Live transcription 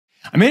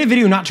I made a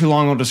video not too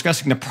long ago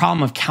discussing the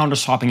problem of counter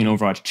swapping in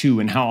Overwatch 2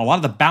 and how a lot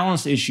of the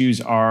balance issues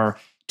are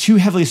too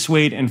heavily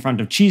swayed in front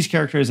of cheese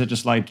characters that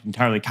just like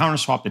entirely counter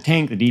swap the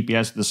tank, the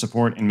DPS, the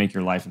support, and make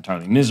your life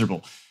entirely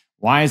miserable.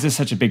 Why is this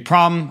such a big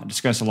problem? I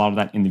discussed a lot of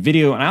that in the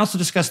video, and I also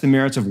discussed the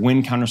merits of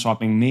when counter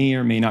swapping may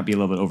or may not be a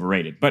little bit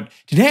overrated. But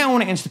today I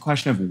want to answer the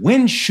question of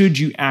when should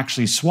you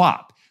actually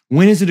swap?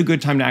 When is it a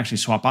good time to actually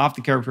swap off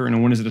the character,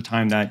 and when is it a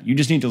time that you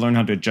just need to learn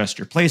how to adjust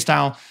your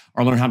playstyle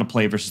or learn how to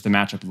play versus the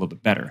matchup a little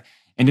bit better?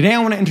 And today I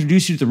want to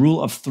introduce you to the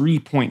rule of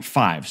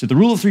 3.5. So the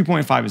rule of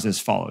 3.5 is as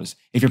follows.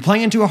 If you're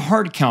playing into a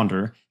hard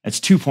counter, that's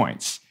 2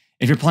 points.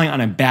 If you're playing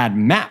on a bad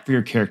map for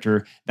your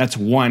character, that's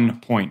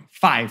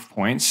 1.5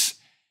 points.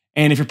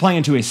 And if you're playing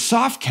into a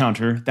soft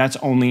counter, that's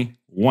only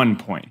 1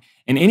 point.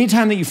 And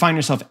anytime that you find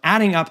yourself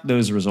adding up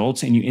those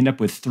results and you end up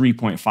with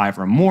 3.5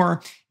 or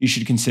more, you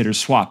should consider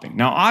swapping.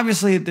 Now,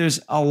 obviously, there's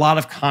a lot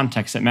of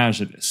context that matters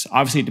to this.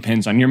 Obviously, it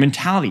depends on your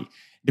mentality.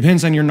 It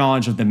depends on your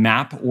knowledge of the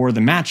map or the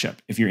matchup.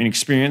 If you're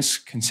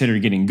inexperienced, consider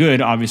getting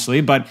good,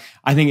 obviously, but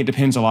I think it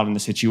depends a lot on the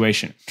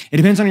situation. It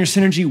depends on your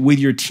synergy with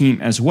your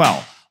team as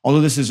well.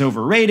 Although this is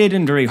overrated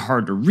and very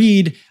hard to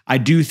read, I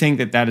do think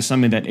that that is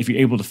something that if you're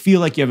able to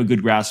feel like you have a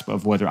good grasp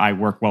of whether I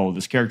work well with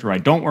this character or I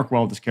don't work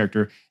well with this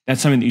character,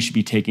 that's something that you should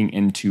be taking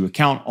into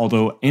account.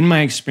 Although in my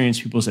experience,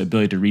 people's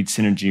ability to read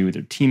synergy with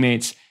their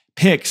teammates,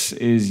 picks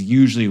is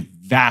usually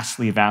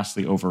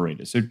vastly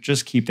overrated. So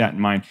just keep that in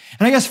mind.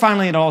 And I guess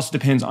finally, it also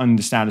depends on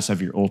the status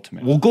of your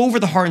ultimate. We'll go over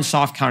the hard and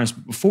soft counters.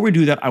 But before we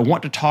do that, I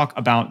want to talk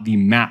about the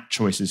map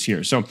choices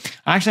here. So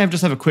I actually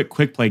just have a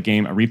quick play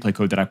game, a replay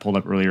code that I pulled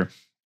up earlier.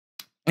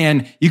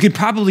 And you could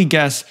probably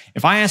guess,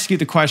 if I ask you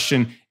the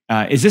question,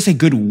 is this a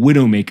good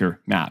Widowmaker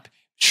map?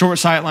 Short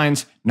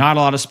sightlines, not a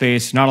lot of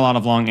space, not a lot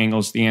of long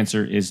angles. The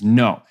answer is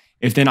no.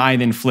 If then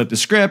I flip the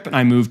script and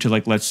I move to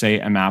let's say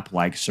a map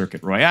like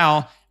Circuit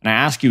Royale, and I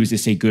ask you, is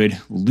this a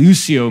good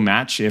Lucio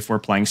match if we're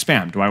playing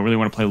spam? Do I really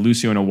want to play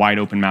Lucio in a wide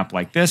open map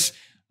like this?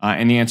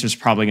 And the answer is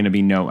probably going to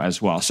be no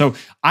as well. So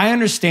I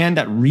understand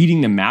that reading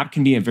the map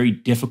can be a very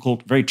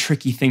difficult, very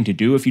tricky thing to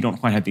do if you don't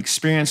quite have the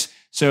experience.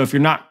 So if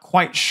you're not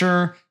quite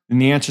sure, then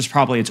the answer is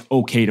probably it's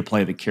okay to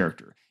play the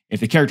character.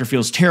 If the character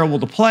feels terrible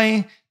to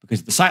play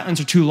because the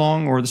sightlines are too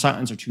long or the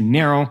sightlines are too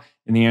narrow,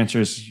 then the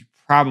answer is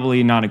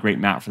probably not a great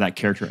map for that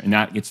character, and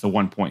that gets the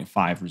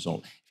 1.5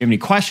 result. If you have any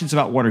questions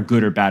about what are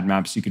good or bad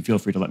maps, you can feel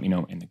free to let me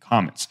know in the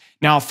comments.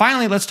 Now,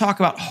 finally, let's talk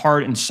about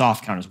hard and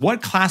soft counters.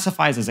 What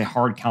classifies as a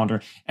hard counter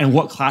and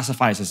what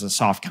classifies as a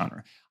soft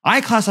counter?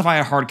 I classify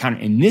a hard counter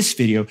in this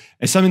video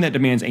as something that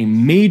demands a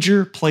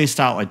major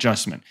playstyle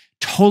adjustment.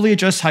 Totally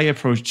adjusts how you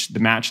approach the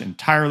match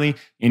entirely,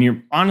 and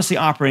you're honestly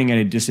operating at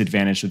a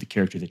disadvantage with the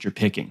character that you're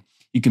picking.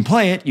 You can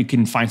play it, you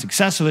can find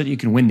success with it, you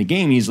can win the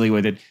game easily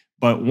with it,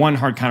 but one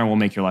hard counter will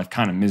make your life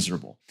kind of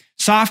miserable.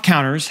 Soft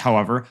counters,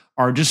 however,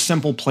 are just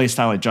simple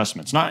playstyle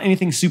adjustments. Not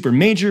anything super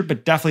major,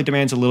 but definitely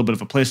demands a little bit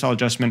of a playstyle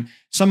adjustment,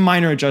 some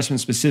minor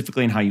adjustments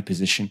specifically in how you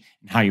position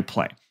and how you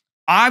play.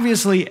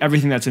 Obviously,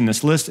 everything that's in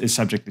this list is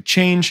subject to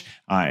change.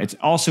 It's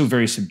also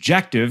very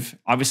subjective.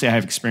 Obviously, I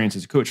have experience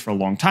as a coach for a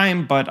long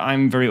time, but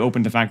I'm very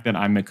open to the fact that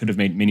I could have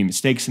made many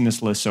mistakes in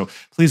this list. So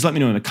please let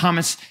me know in the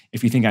comments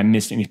if you think I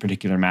missed any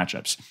particular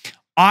matchups.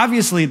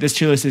 Obviously, this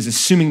tier list is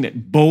assuming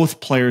that both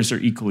players are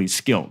equally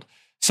skilled.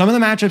 Some of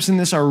the matchups in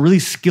this are really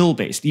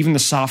skill-based, even the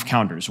soft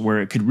counters, where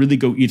it could really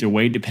go either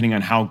way depending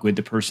on how good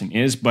the person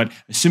is. But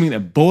assuming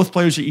that both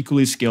players are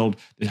equally skilled,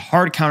 the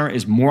hard counter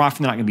is more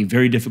often than not going to be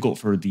very difficult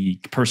for the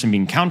person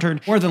being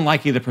countered. More than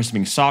likely, the person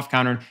being soft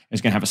countered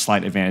is going to have a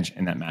slight advantage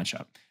in that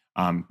matchup.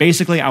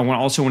 Basically, I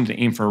also wanted to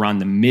aim for around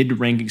the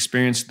mid-rank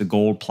experience, the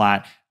gold,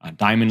 plat,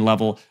 diamond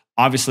level.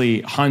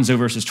 Obviously, Hanzo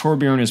versus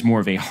Torbjorn is more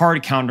of a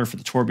hard counter for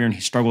the Torbjorn.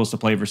 He struggles to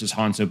play versus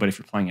Hanzo, but if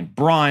you're playing in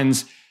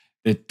bronze,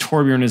 the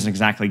Torbjorn isn't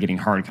exactly getting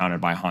hard countered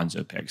by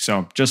Hanzo pick.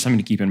 So just something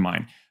to keep in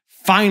mind.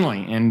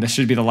 Finally, and this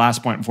should be the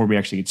last point before we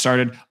actually get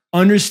started,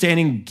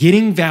 understanding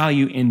getting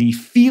value and the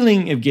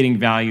feeling of getting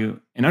value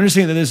and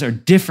understanding that those are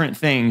different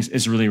things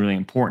is really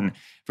important.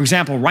 For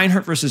example,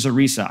 Reinhardt versus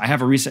Orisa. I have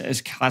Orisa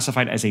as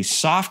classified as a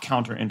soft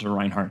counter into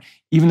Reinhardt,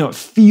 even though it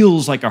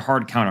feels like a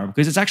hard counter,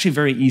 because it's actually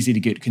very easy to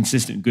get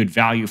consistent good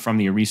value from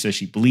the Orisa.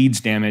 She bleeds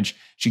damage,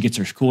 she gets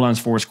her cooldowns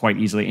forced quite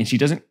easily, and she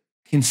doesn't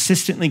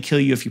consistently kill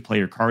you if you play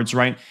your cards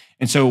right.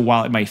 And so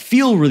while it might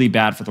feel really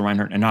bad for the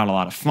Reinhardt and not a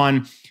lot of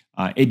fun,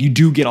 you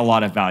do get a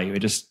lot of value. It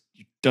just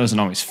doesn't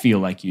always feel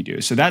like you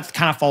do. So that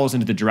kind of falls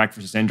into the direct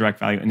versus indirect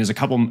value. And there's a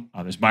couple,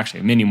 there's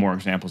actually many more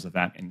examples of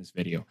that in this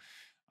video.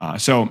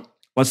 So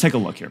let's take a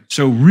look here.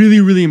 So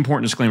really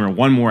important disclaimer.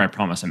 One more, I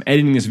promise. I'm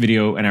editing this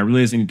video and I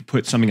realize I need to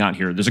put something out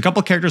here. There's a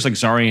couple of characters like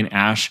Zarya and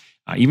Ashe,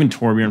 even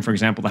Torbjorn, for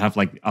example, that have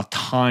like a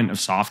ton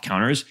of soft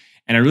counters.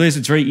 And I realize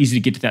it's very easy to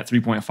get to that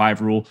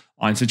 3.5 rule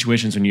on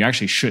situations when you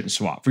actually shouldn't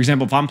swap. For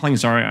example, if I'm playing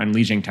Zarya on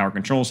Lijiang Tower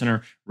Control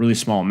Center, really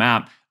small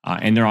map,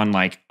 and they're on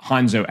like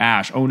Hanzo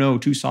Ashe, oh no,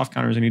 2 soft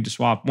counters, I need to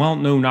swap. Well,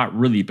 no, not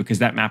really, because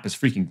that map is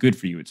freaking good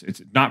for you.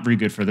 It's not very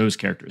good for those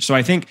characters. So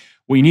I think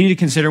what you need to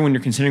consider when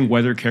you're considering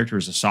whether a character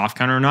is a soft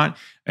counter or not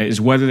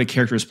is whether the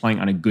character is playing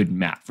on a good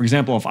map. For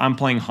example, if I'm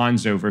playing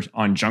Hanzo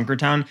on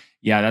Junkertown,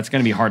 yeah, that's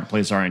going to be hard to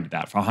play Zarya into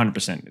that for 100%.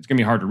 It's going to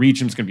be hard to reach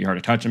him. It's going to be hard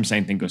to touch him.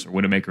 Same thing goes for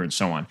Widowmaker and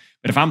so on.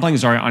 But if I'm playing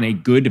Zarya on a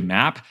good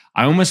map,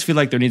 I almost feel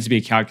like there needs to be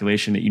a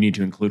calculation that you need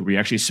to include where you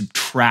actually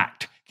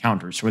subtract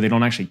counters, where they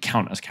don't actually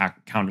count as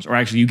counters, or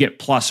actually you get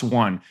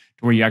 +1 to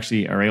where you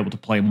actually are able to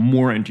play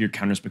more into your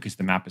counters because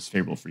the map is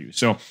favorable for you.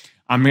 So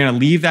I'm going to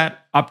leave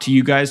that up to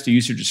you guys to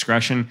use your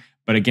discretion.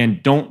 But again,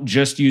 don't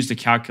just use the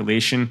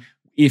calculation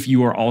if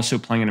you are also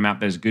playing in a map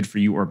that is good for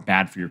you or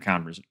bad for your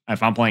counters.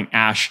 If I'm playing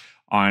Ashe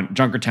on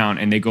Junkertown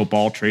and they go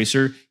ball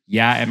tracer,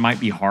 yeah, it might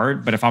be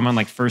hard. But if I'm on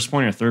like first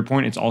point or third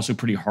point, it's also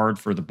pretty hard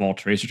for the ball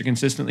tracer to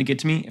consistently get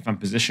to me if I'm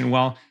positioned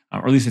well,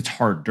 or at least it's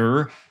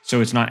harder.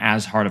 So it's not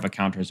as hard of a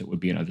counter as it would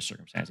be in other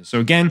circumstances. So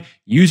again,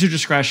 use your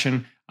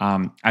discretion.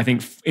 I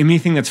think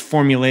anything that's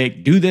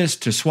formulaic, do this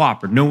to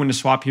swap or know when to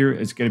swap here,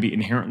 is going to be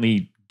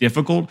inherently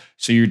difficult.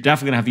 So you're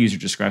definitely going to have to use your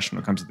discretion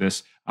when it comes to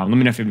this. Let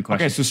me know if you have any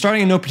questions. Okay, so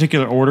starting in no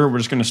particular order, we're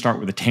just going to start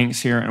with the tanks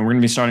here, and we're going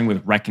to be starting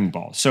with Wrecking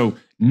Ball. So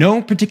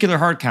no particular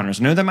hard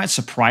counters. I know that might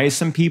surprise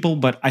some people,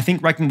 but I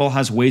think Wrecking Ball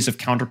has ways of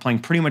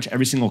counterplaying pretty much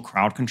every single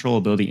crowd control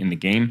ability in the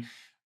game.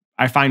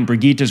 I find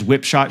Brigitte's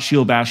Whip Shot,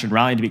 Shield Bash, and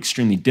Rally to be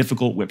extremely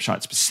difficult. Whip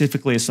Shot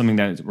specifically is something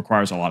that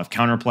requires a lot of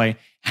counterplay.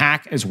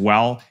 Hack as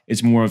well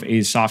is more of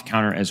a soft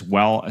counter as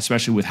well,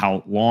 especially with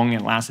how long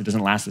it lasts. It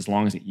doesn't last as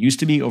long as it used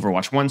to be.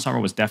 Overwatch 1 Sombra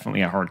was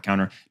definitely a hard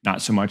counter,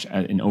 not so much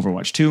in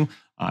Overwatch 2.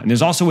 And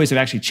there's also ways of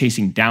actually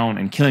chasing down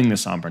and killing the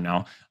Sombra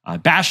now.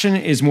 Bastion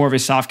is more of a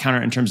soft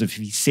counter in terms of if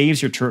he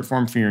saves your turret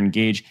form for your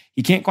engage,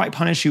 he can't quite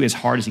punish you as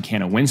hard as he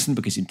can a Winston,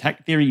 because in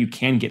tech theory, you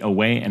can get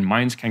away, and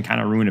mines can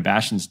kind of ruin a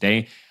Bastion's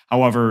day.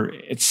 However,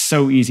 it's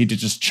so easy to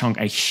just chunk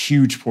a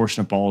huge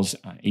portion of Ball's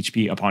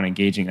HP upon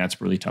engaging.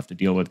 That's really tough to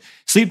deal with.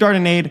 Sleep Dart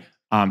and Nade,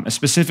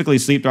 specifically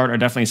Sleep Dart, are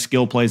definitely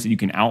skill plays that you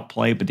can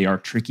outplay, but they are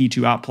tricky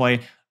to outplay.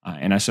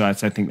 So I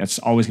think that's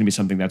always going to be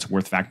something that's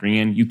worth factoring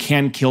in. You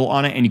can kill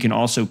on it, and you can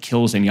also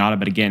kill Zenyatta,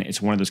 but again,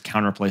 it's one of those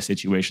counterplay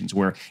situations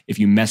where if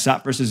you mess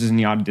up versus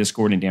Zenyatta,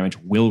 Discord and damage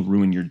will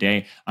ruin your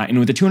day. And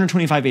with the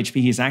 225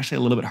 HP, he's actually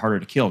a little bit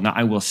harder to kill. Now,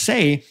 I will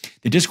say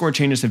the Discord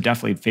changes have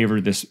definitely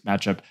favored this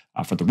matchup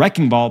for the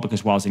Wrecking Ball,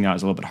 because while Zenyatta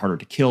is a little bit harder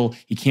to kill,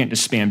 he can't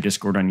just spam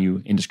Discord on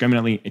you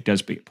indiscriminately. It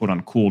does be put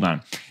on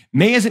cooldown.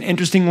 Mei is an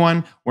interesting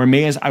one, where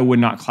Mei is, I would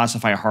not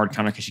classify a hard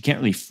counter because she can't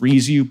really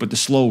freeze you, but the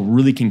slow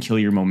really can kill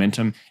your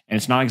momentum, and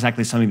it's not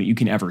exactly something that you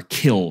can ever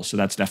kill, so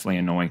that's definitely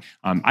annoying.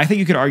 I think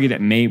you could argue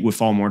that Mei would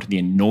fall more to the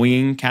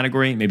annoying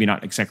category, maybe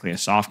not exactly a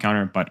soft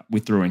counter, but we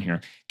threw in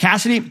here.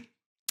 Cassidy,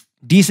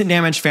 decent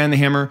damage, fan the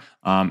hammer,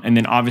 and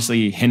then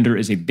obviously Hinder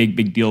is a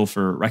big deal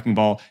for Wrecking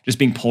Ball. Just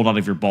being pulled out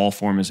of your ball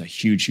form is a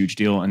huge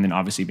deal, and then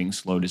obviously being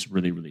slowed is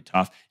really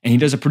tough. And he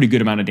does a pretty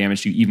good amount of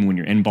damage to you even when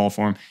you're in ball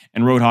form.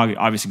 And Roadhog,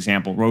 obvious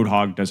example,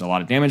 Roadhog does a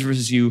lot of damage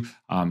versus you.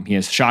 He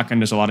has Shotgun,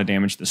 does a lot of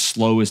damage. The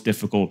slow is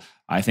difficult.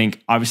 I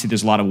think obviously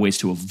there's a lot of ways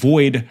to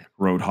avoid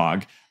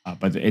Roadhog,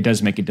 but it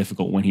does make it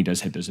difficult when he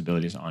does hit those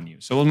abilities on you.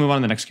 So we'll move on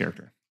to the next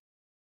character.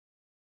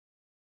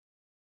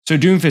 So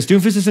Doomfist.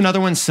 Doomfist is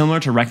another one similar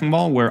to Wrecking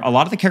Ball, where a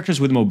lot of the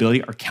characters with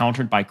mobility are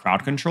countered by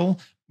crowd control,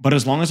 but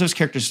as long as those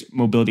characters'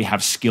 mobility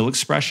have skill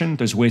expression,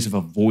 there's ways of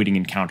avoiding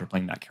and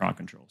counterplaying that crowd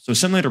control. So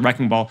similar to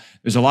Wrecking Ball,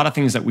 there's a lot of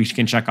things that we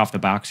can check off the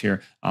box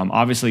here.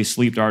 Obviously,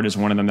 Sleep Dart is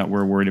one of them that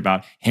we're worried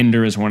about.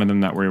 Hinder is one of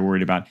them that we're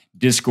worried about.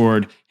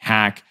 Discord,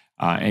 Hack,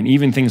 and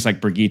even things like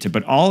Brigitte.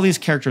 But all these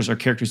characters are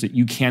characters that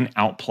you can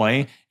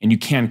outplay and you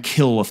can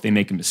kill if they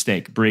make a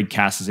mistake. Brig,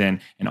 Cassidy,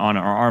 and Ana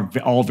are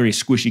all very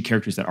squishy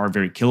characters that are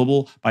very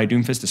killable by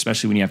Doomfist,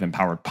 especially when you have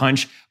Empowered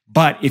Punch.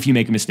 But if you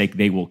make a mistake,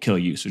 they will kill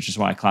you, so which is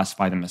why I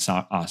classify them as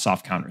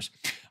soft counters.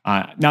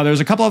 Now,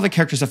 there's a couple other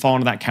characters that fall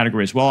into that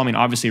category as well. I mean,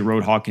 obviously,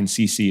 Roadhog can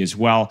CC as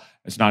well.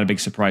 It's not a big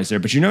surprise there.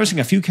 But you're noticing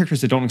a few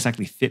characters that don't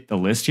exactly fit the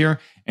list here.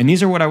 And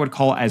these are what I would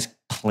call as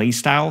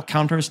playstyle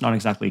counters, not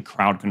exactly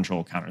crowd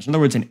control counters. In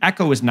other words, an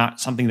Echo is not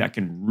something that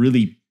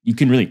you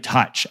can really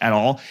touch at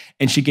all,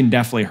 and she can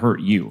definitely hurt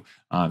you.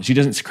 She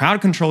doesn't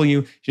crowd control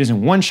you. She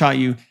doesn't one-shot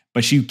you,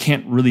 but she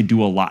can't really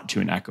do a lot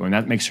to an Echo, and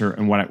that makes her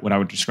in what I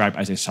would describe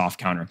as a soft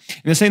counter.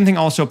 And the same thing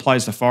also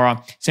applies to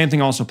Pharah. Same thing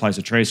also applies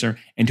to Tracer,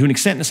 and to an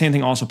extent, the same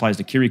thing also applies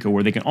to Kiriko,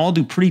 where they can all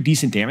do pretty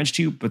decent damage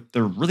to you, but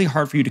they're really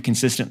hard for you to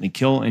consistently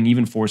kill and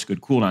even force good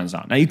cooldowns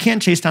out. Now, you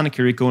can chase down a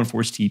Kiriko and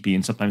force TP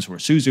and sometimes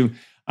force Suzu,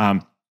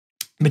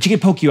 but she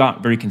can poke you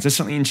out very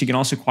consistently, and she can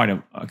also quite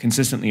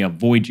consistently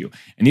avoid you.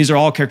 And these are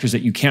all characters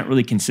that you can't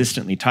really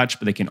consistently touch,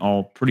 but they can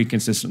all pretty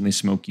consistently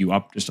smoke you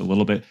up just a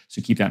little bit,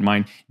 so keep that in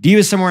mind. Diva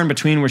is somewhere in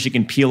between, where she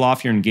can peel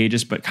off your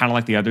engages, but kind of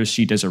like the others,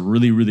 she does a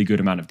really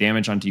good amount of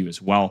damage onto you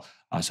as well,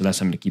 so that's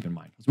something to keep in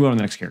mind. Let's move on to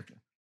the next character.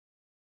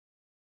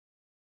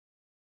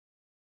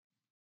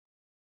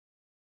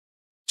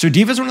 So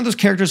Diva is one of those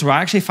characters where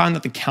I actually find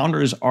that the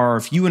counters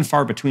are few and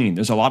far between.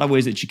 There's a lot of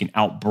ways that she can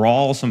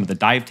out-brawl some of the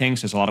dive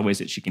tanks. There's a lot of ways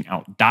that she can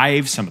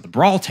out-dive some of the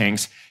brawl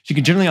tanks. She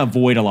can generally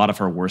avoid a lot of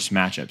her worst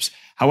matchups.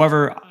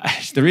 However,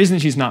 the reason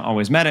she's not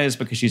always meta is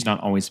because she's not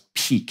always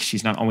peak.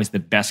 She's not always the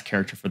best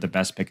character for the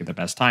best pick at the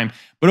best time.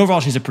 But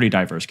overall, she's a pretty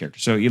diverse character.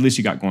 So at least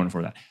you got going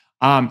for that.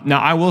 Now,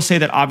 I will say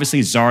that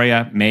obviously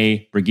Zarya,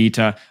 Mei, Brigitte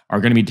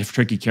are going to be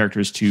tricky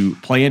characters to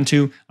play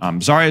into.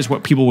 Zarya is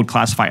what people would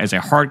classify as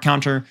a hard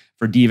counter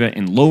for D.Va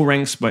in low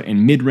ranks, but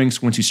in mid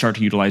ranks, once you start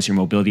to utilize your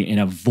mobility and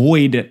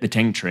avoid the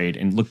tank trade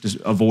and look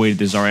to avoid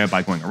the Zarya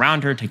by going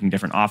around her, taking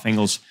different off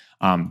angles,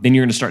 then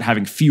you're going to start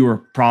having fewer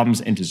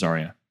problems into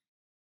Zarya.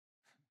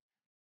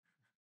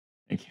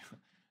 Thank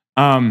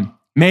you.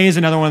 Mei is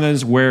another one of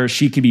those where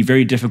she could be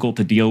very difficult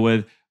to deal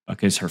with,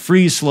 because her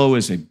freeze slow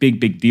is a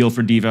big deal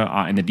for D.Va,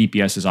 and the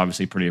DPS is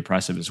obviously pretty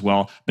oppressive as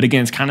well. But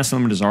again, it's kind of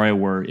similar to Zarya,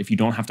 where if you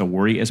don't have to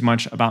worry as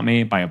much about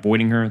Mei by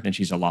avoiding her, then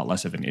she's a lot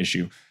less of an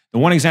issue. The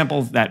one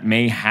example that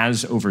Mei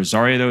has over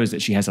Zarya, though, is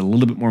that she has a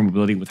little bit more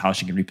mobility with how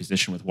she can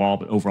reposition with wall,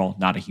 but overall,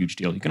 not a huge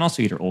deal. You can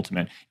also eat her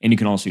ultimate, and you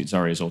can also eat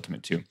Zarya's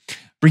ultimate too.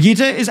 Brigitte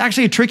is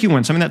actually a tricky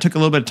one, something that took a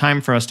little bit of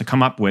time for us to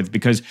come up with,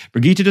 because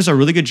Brigitte does a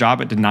really good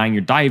job at denying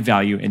your dive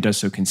value and does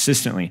so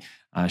consistently.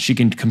 She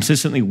can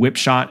consistently whip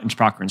shot and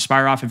proc or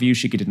inspire off of you.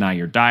 She can deny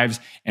your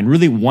dives. And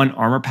really, one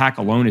armor pack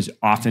alone is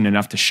often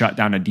enough to shut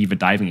down a D.Va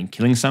diving and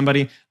killing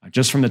somebody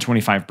just from the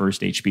 25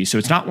 burst HP. So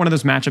it's not one of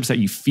those matchups that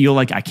you feel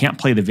like I can't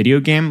play the video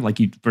game like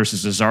you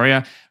versus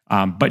Zarya,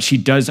 but she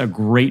does a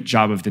great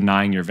job of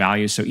denying your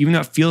value. So even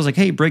though it feels like,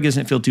 hey, Brig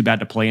doesn't feel too bad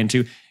to play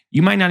into,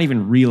 you might not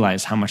even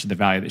realize how much of the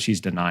value that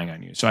she's denying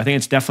on you. So I think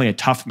it's definitely a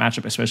tough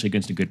matchup, especially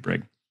against a good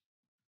Brig.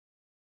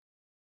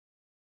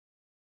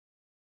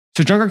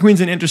 So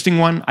Junkerqueen's an interesting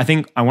one. I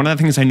think one of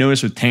the things I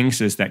noticed with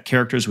tanks is that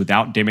characters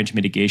without damage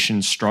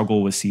mitigation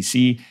struggle with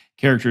CC,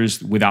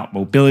 characters without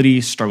mobility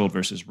struggle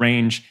versus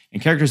range,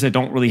 and characters that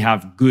don't really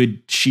have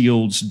good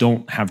shields,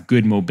 don't have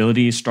good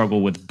mobility,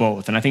 struggle with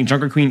both. And I think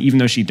Junkerqueen, even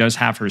though she does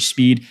have her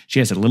speed, she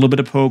has a little bit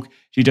of poke,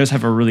 she does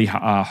have a really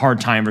hard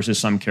time versus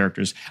some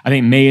characters. I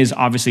think Mei is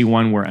obviously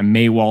one where a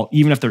Mei wall,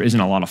 even if there isn't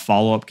a lot of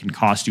follow-up, can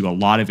cost you a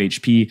lot of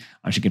HP.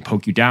 She can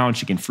poke you down,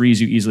 she can freeze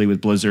you easily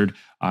with Blizzard,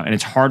 and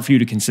it's hard for you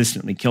to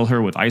consistently kill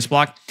her with Ice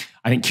Block.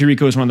 I think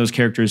Kiriko is one of those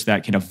characters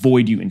that can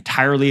avoid you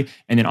entirely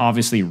and then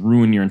obviously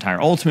ruin your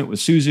entire ultimate with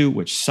Suzu,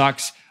 which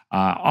sucks.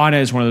 Ana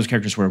is one of those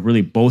characters where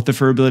really both of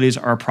her abilities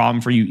are a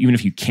problem for you. Even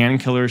if you can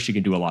kill her, she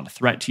can do a lot of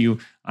threat to you.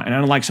 And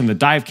unlike some of the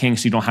dive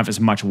kinks, you don't have as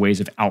much ways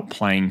of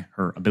outplaying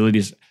her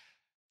abilities.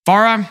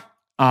 Pharah,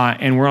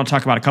 and we're going to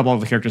talk about a couple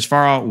of the characters.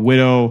 Pharah,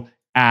 Widow,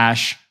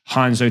 Ashe,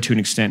 Hanzo to an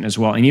extent as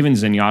well, and even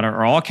Zenyatta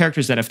are all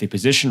characters that if they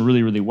position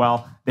really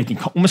well, they can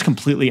almost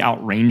completely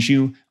outrange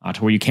you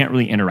to where you can't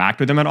really interact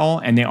with them at all,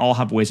 and they all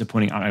have ways of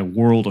putting out a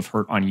world of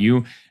hurt on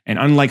you. And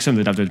unlike some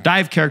of the other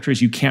dive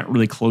characters, you can't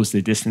really close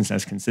the distance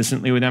as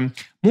consistently with them.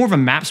 More of a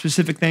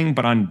map-specific thing,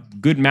 but on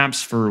good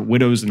maps for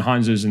Widows and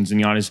Hanzos and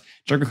Zenyatas,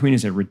 Junkerqueen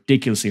is a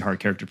ridiculously hard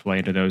character to play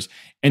into those.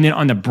 And then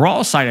on the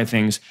brawl side of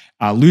things,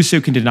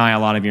 Lucio can deny a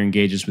lot of your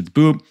engages with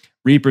Boop.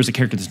 Reaper is a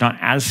character that's not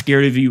as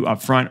scared of you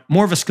up front.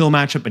 More of a skill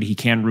matchup, but he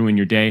can ruin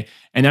your day.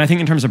 And then I think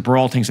in terms of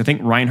brawl tanks, I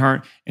think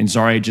Reinhardt and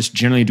Zarya just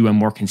generally do a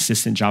more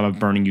consistent job of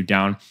burning you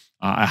down.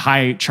 A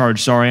high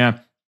charge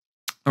Zarya,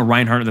 a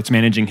Reinhardt that's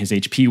managing his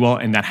HP well,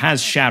 and that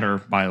has Shatter,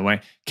 by the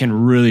way, can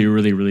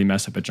really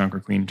mess up a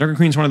Junkerqueen.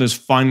 Junkerqueen's one of those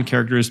fun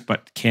characters,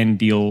 but can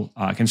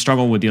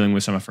struggle with dealing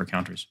with some of her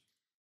counters.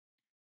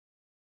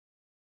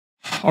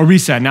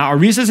 Orisa. Now,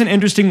 Orisa is an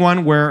interesting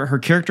one where her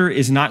character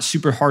is not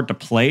super hard to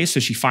play, so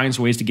she finds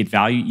ways to get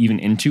value even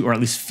into, or at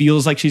least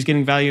feels like she's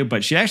getting value,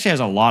 but she actually has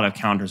a lot of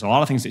counters, a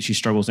lot of things that she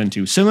struggles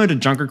into. Similar to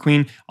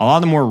Junkerqueen, a lot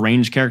of the more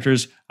ranged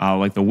characters,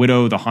 like the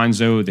Widow, the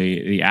Hanzo,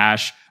 the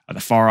Ashe, the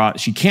Pharah,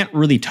 she can't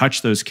really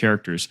touch those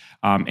characters.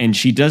 And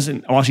she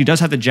doesn't, while she does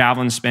have the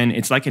Javelin spin,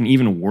 it's like an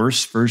even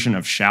worse version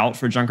of Shout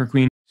for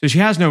Junkerqueen. So she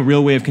has no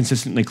real way of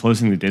consistently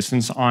closing the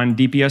distance on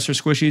DPS or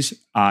squishies.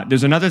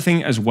 There's another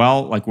thing as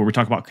well, like where we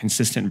talk about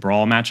consistent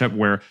brawl matchup,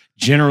 where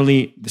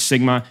generally the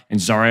Sigma and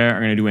Zarya are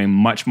going to do a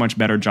much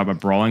better job of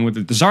brawling with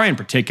it. The Zarya in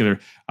particular,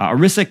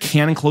 Orisa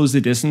can close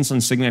the distance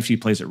on Sigma if she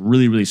plays it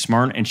really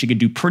smart, and she could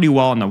do pretty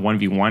well in the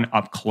 1v1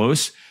 up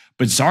close.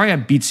 But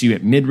Zarya beats you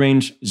at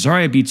mid-range,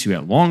 Zarya beats you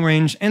at long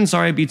range, and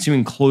Zarya beats you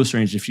in close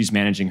range if she's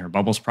managing her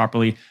bubbles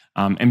properly.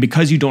 And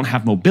because you don't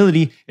have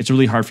mobility, it's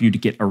really hard for you to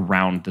get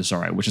around the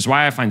Zarya, which is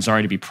why I find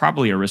Zarya to be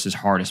probably Orisa's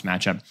hardest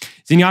matchup.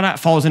 Zenyatta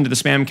falls into the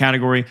spam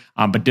category,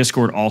 but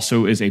Discord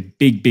also is a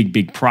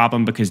big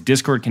problem because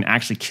Discord can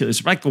actually kill.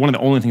 It's like one of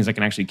the only things that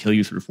can actually kill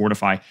you through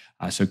Fortify,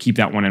 so keep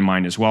that one in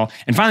mind as well.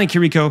 And finally,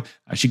 Kiriko,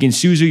 she can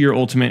Suzu your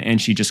ultimate,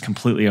 and she just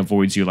completely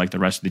avoids you like the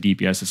rest of the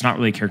DPS. It's not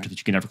really a character that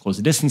you can ever close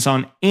the distance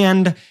on,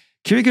 and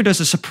Kiriko does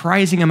a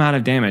surprising amount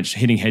of damage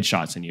hitting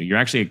headshots in you. You're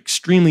actually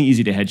extremely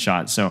easy to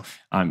headshot. So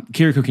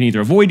Kiriko can either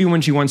avoid you when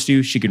she wants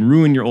to, she can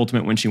ruin your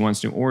ultimate when she wants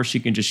to, or she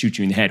can just shoot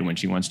you in the head when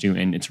she wants to.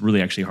 And it's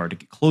really actually hard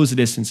to close the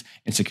distance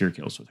and secure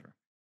kills with her.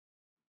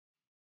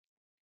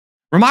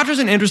 Ramatra's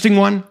an interesting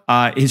one.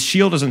 His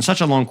shield is on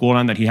such a long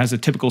cooldown that he has the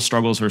typical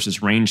struggles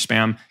versus range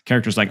spam,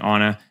 characters like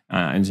Ana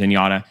and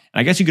Zenyatta. And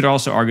I guess you could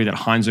also argue that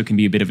Hanzo can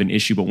be a bit of an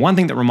issue, but one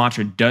thing that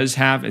Ramattra does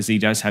have is he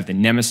does have the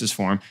Nemesis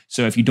form.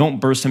 So if you don't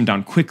burst him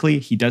down quickly,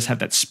 he does have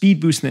that speed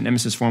boost in the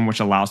Nemesis form, which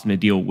allows him to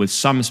deal with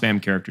some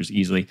spam characters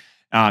easily.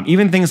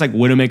 Even things like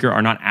Widowmaker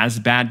are not as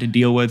bad to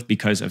deal with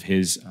because of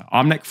his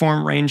Omnic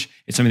form range.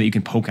 It's something that you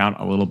can poke out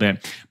a little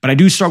bit. But I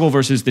do struggle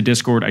versus the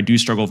Discord. I do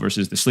struggle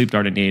versus the Sleep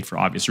Dart and Nade for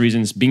obvious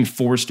reasons. Being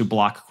forced to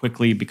block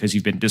quickly because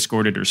you've been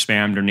discorded or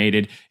spammed or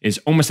naded is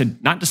almost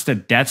not just a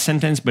death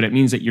sentence, but it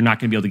means that you're not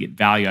going to be able to get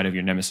value out of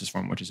your Nemesis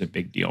form, which is a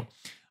big deal.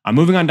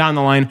 Moving on down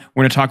the line,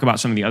 we're going to talk about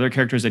some of the other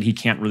characters that he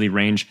can't really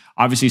range.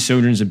 Obviously,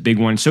 Sojourn's a big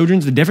one.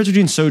 The difference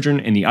between Sojourn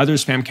and the other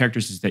spam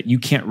characters is that you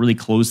can't really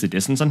close the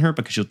distance on her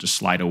because she'll just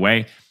slide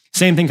away.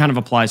 Same thing kind of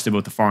applies to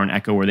both the Pharah and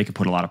Echo, where they can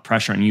put a lot of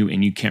pressure on you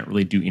and you can't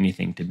really do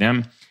anything to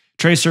them.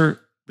 Tracer,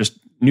 just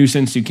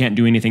nuisance. You can't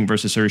do anything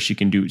versus her. She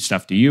can do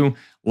stuff to you.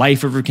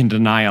 Lifeweaver can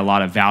deny a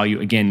lot of value.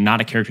 Again, not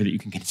a character that you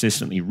can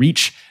consistently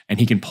reach, and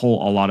he can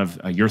pull a lot of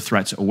your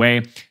threats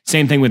away.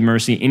 Same thing with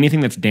Mercy. Anything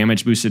that's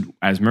damage boosted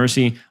as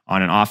Mercy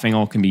on an off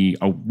angle can be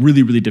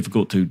really, really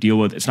difficult to deal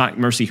with. It's not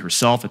Mercy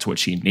herself. It's what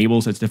she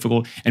enables that's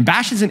difficult. And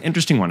Bastion is an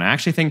interesting one. I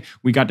actually think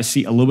we got to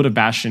see a little bit of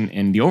Bastion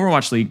in the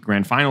Overwatch League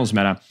Grand Finals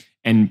meta,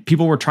 and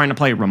people were trying to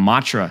play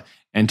Ramattra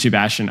into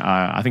Bastion.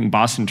 I think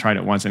Boston tried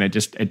it once and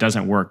it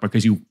doesn't work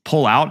because you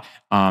pull out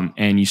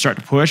and you start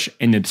to push,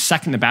 and the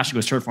second the Bastion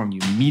goes turret form, you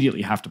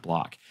immediately have to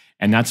block.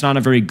 And that's not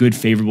a very good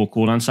favorable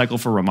cooldown cycle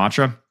for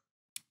Ramattra.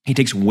 He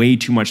takes way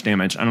too much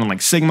damage. And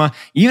unlike Sigma,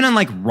 even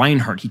unlike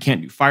Reinhardt, he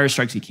can't do fire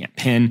strikes, he can't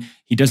pin.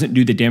 He doesn't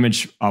do the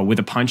damage with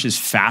the punches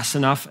fast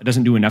enough. It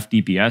doesn't do enough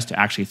DPS to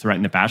actually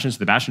threaten the Bastion. So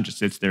the Bastion just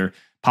sits there,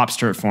 pops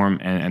turret form,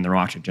 and the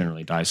Ramattra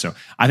generally dies. So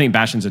I think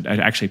Bastion's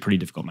actually a pretty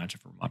difficult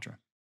matchup for Ramattra.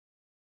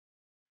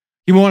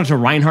 He wanted to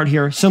Reinhardt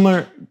here.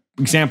 Similar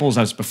examples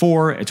as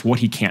before. It's what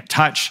he can't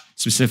touch,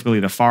 specifically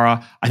the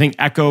Pharah. I think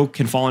Echo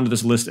can fall into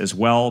this list as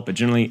well, but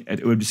generally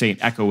it would say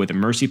Echo with a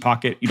Mercy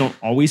pocket. You don't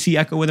always see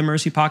Echo with a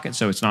Mercy pocket,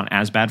 so it's not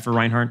as bad for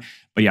Reinhardt.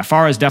 But yeah,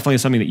 Pharah is definitely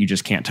something that you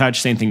just can't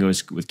touch. Same thing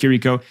goes with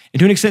Kiriko. And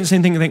to an extent, the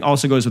same thing I think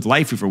also goes with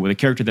Lifeweaver, with a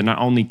character that not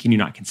only can you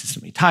not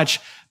consistently touch,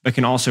 but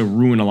can also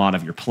ruin a lot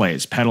of your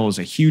plays. Petal is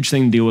a huge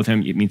thing to deal with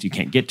him. It means you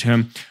can't get to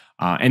him.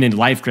 And then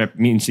Life Grip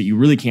means that you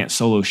really can't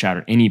solo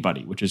shatter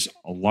anybody, which is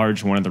a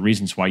large one of the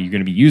reasons why you're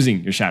going to be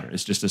using your shatter.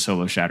 It's just a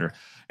solo shatter.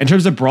 In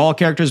terms of brawl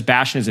characters,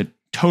 Bastion is a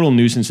total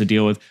nuisance to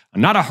deal with.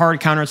 Not a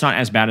hard counter. It's not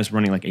as bad as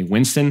running like a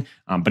Winston,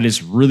 but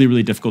it's really,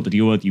 really difficult to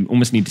deal with. You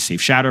almost need to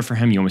save shatter for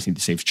him. You almost need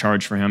to save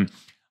charge for him.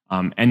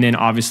 And then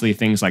obviously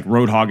things like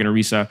Roadhog and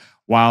Orisa,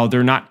 while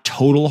they're not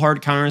total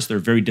hard counters, they're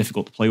very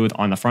difficult to play with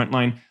on the front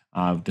line.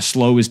 The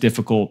slow is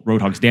difficult.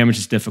 Roadhog's damage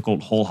is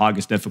difficult. Whole hog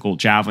is difficult.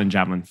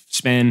 Javelin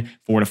spin,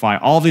 fortify.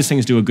 All of these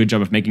things do a good job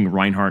of making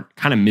Reinhardt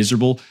kind of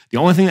miserable. The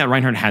only thing that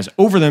Reinhardt has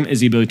over them is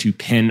the ability to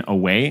pin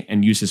away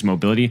and use his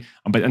mobility.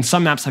 But on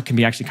some maps, that can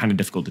be actually kind of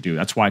difficult to do.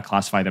 That's why I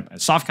classify them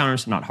as soft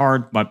counters, not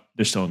hard, but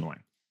they're still annoying.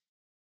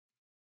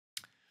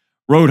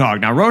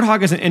 Roadhog. Now,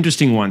 Roadhog is an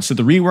interesting one. So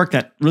the rework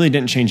that really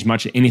didn't change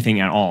much of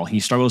anything at all. He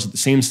struggles with the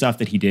same stuff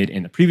that he did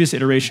in the previous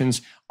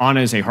iterations.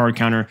 Ana is a hard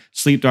counter.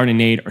 Sleep Dart and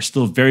Nade are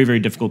still very,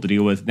 very difficult to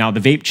deal with. Now, the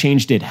vape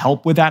change did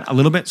help with that a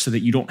little bit so that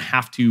you don't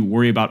have to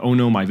worry about, oh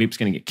no, my vape's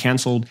going to get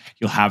canceled.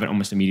 You'll have it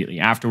almost immediately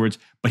afterwards.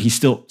 But he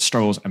still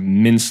struggles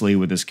immensely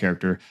with this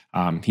character.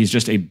 He's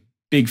just a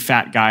big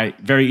fat guy,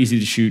 very easy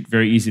to shoot,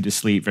 very easy to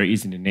sleep, very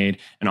easy to nade,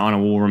 and Ana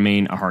will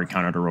remain a hard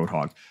counter to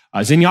Roadhog.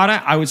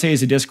 Zenyatta, I would say,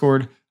 is a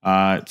Discord.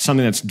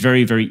 Something that's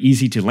very, very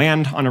easy to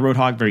land on a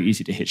Roadhog, very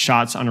easy to hit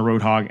shots on a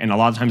Roadhog, and a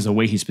lot of times the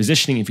way he's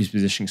positioning, if he's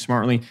positioning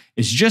smartly,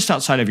 is just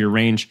outside of your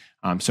range,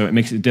 so it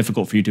makes it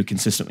difficult for you to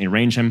consistently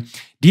range him.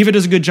 D.Va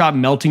does a good job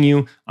melting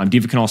you.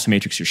 D.Va can also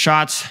matrix your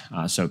shots,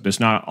 so there's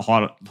not a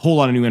whole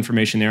lot of new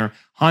information there.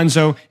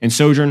 Hanzo and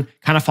Sojourn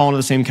kind of fall into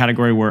the same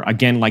category where,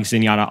 again, like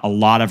Zenyatta, a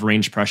lot of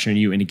range pressure on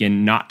you, and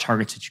again, not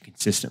targets that you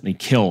consistently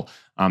kill.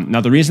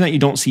 Now, the reason that you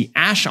don't see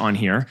Ashe on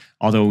here,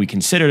 although we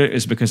considered it,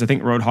 is because I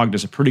think Roadhog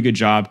does a pretty good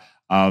job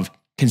of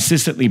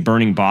consistently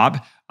burning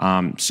Bob.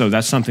 So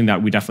that's something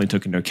that we definitely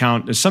took into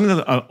account. There's some of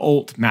the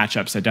ult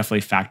matchups that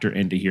definitely factor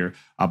into here.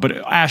 But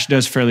Ashe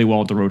does fairly well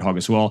with the Roadhog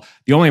as well.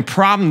 The only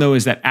problem, though,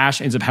 is that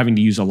Ashe ends up having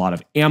to use a lot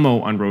of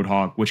ammo on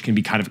Roadhog, which can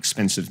be kind of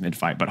expensive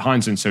mid-fight. But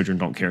Hanzo and Sojourn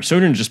don't care.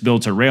 Sojourn just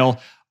builds a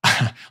rail.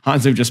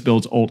 Hanzo just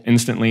builds ult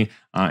instantly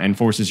and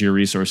forces your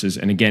resources.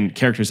 And again,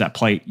 characters that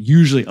play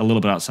usually a little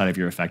bit outside of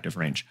your effective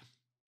range.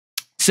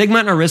 Sigma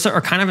and Orisa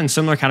are kind of in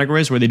similar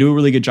categories where they do a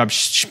really good job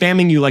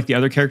spamming you like the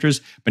other characters,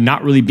 but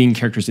not really being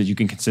characters that you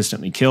can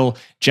consistently kill.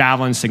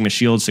 Javelin, Sigma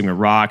Shield, Sigma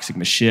Rock,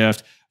 Sigma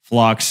Shift,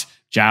 Flux,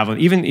 Javelin.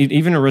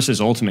 Even Orisa's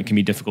ultimate can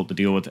be difficult to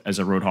deal with as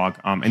a Roadhog.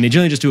 And they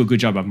generally just do a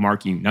good job of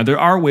marking you. Now, there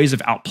are ways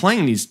of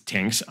outplaying these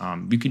tanks.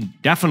 You can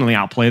definitely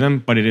outplay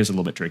them, but it is a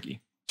little bit tricky.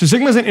 So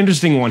Sigma's an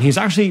interesting one. He's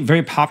actually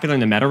very popular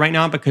in the meta right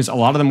now because a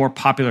lot of the more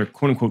popular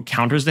quote-unquote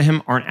counters to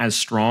him aren't as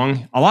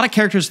strong. A lot of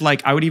characters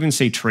like, I would even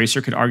say Tracer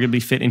could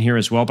arguably fit in here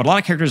as well, but a lot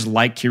of characters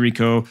like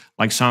Kiriko,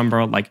 like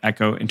Sombra, like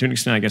Echo, and to an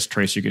extent, I guess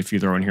Tracer could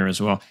throw in here as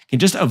well, can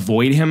just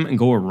avoid him and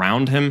go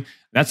around him.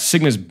 That's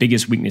Sigma's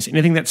biggest weakness.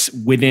 Anything that's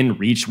within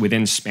reach,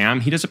 within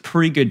spam, he does a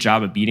pretty good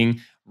job of beating.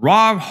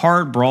 Raw,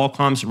 hard brawl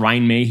comps,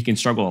 Ryan May, he can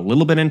struggle a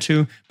little bit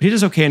into, but he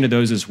does okay into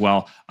those as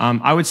well.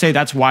 I would say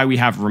that's why we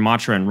have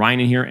Ramattra and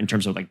Ryan in here in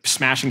terms of like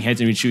smashing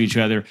heads into each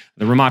other.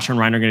 The Ramattra and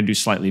Ryan are going to do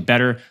slightly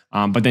better,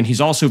 but then he's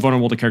also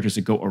vulnerable to characters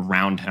that go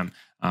around him.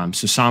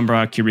 So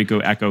Sombra,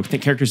 Kiriko, Echo,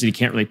 characters that he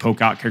can't really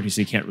poke out, characters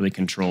that he can't really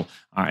control,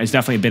 is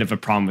definitely a bit of a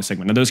problem with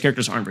Sigma. Now, those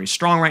characters aren't very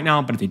strong right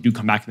now, but if they do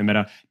come back in the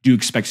meta, do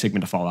expect Sigma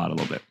to fall out a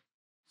little bit.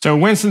 So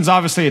Winston's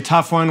obviously a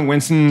tough one.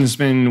 Winston's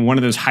been one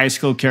of those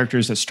high-skilled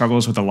characters that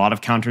struggles with a lot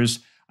of counters.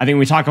 I think when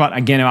we talk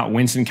about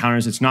Winston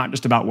counters, it's not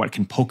just about what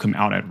can poke him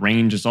out at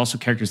range. It's also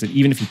characters that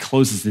even if he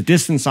closes the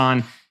distance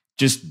on,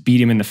 just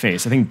beat him in the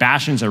face. I think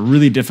Bastion's a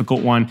really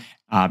difficult one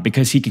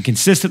because he can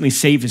consistently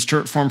save his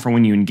turret form for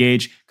when you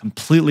engage,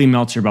 completely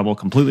melts your bubble,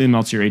 completely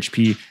melts your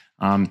HP,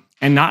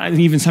 and not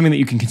even something that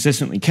you can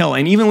consistently kill.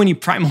 And even when you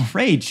primal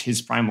rage,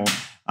 his primal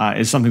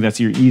is something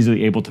that you're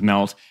easily able to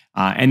melt.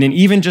 And then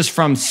even just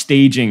from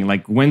staging,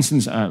 like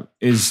Winston's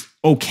is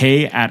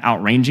okay at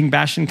outranging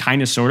Bastion,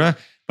 kind of, sort of,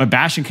 but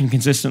Bastion can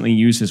consistently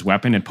use his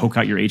weapon and poke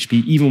out your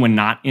HP even when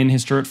not in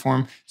his turret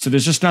form. So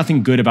there's just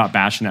nothing good about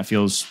Bastion that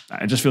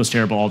it just feels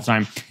terrible all the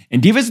time. And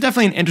D.Va is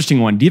definitely an interesting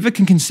one. D.Va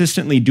can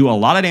consistently do a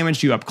lot of damage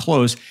to you up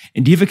close,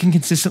 and D.Va can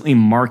consistently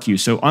mark you.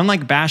 So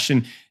unlike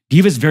Bastion,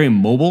 D.Va is very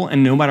mobile,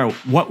 and no matter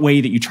what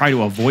way that you try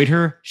to avoid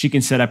her, she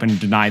can set up and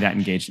deny that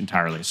engage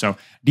entirely. So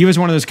D.Va is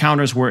one of those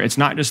counters where it's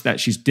not just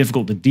that she's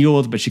difficult to deal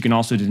with, but she can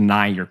also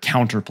deny your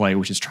counterplay,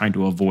 which is trying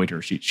to avoid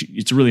her.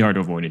 It's really hard to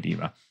avoid a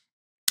D.Va.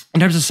 In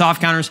terms of soft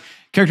counters,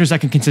 characters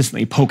that can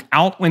consistently poke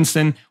out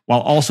Winston while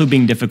also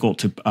being difficult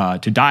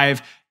to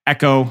dive.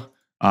 Echo,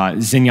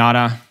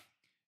 Zenyatta,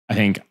 I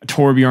think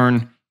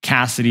Torbjorn,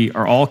 Cassidy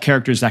are all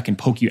characters that can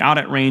poke you out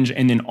at range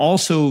and then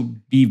also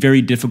be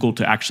very difficult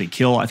to actually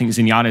kill. I think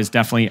Zenyatta is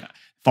definitely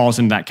falls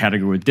into that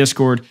category with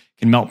Discord,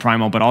 can melt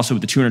primal, but also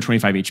with the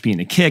 225 HP and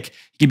the kick,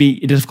 he can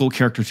be a difficult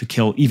character to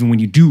kill even when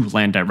you do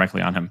land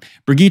directly on him.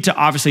 Brigitte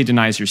obviously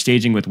denies your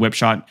staging with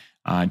Whipshot.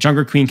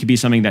 Junkerqueen could be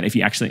something that if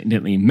you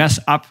accidentally mess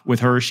up with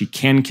her, she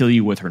can kill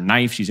you with her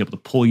knife. She's able to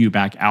pull you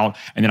back out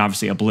and then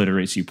obviously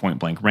obliterates you point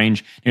blank range.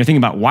 And you're thinking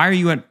about why are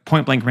you at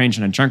point blank range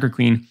on a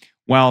Junkerqueen?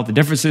 Well, the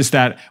difference is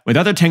that with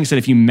other tanks that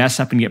if you mess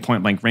up and get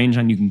point blank range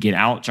on, you can get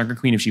out.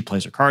 Junkerqueen, if she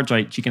plays her cards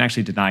right, she can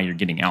actually deny you're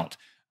getting out.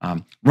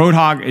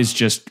 Roadhog is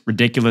just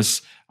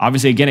ridiculous.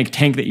 Obviously, again, a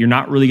tank that you're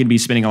not really going to be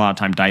spending a lot of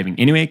time diving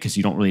anyway because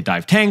you don't really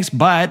dive tanks,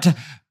 but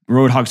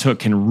Roadhog's hook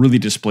can really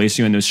displace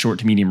you in those short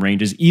to medium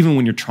ranges, even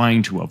when you're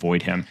trying to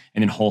avoid him,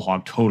 and then Whole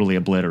Hog totally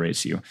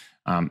obliterates you.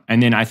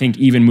 And then I think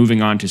even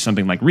moving on to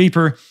something like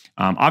Reaper,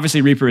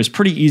 obviously Reaper is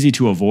pretty easy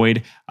to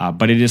avoid,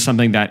 but it is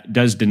something that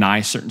does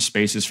deny certain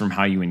spaces from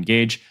how you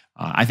engage.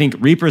 I think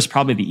Reaper is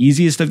probably the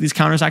easiest of these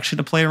counters actually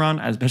to play around,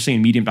 especially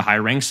in medium to high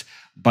ranks,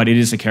 but it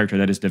is a character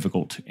that is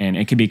difficult, and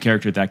it can be a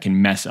character that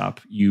can mess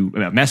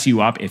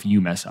you up if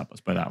you mess up,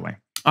 let's put it that way.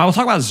 We'll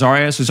talk about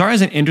Zarya. So Zarya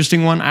is an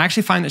interesting one. I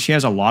actually find that she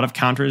has a lot of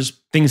counters,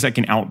 things that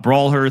can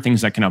out-brawl her, things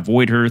that can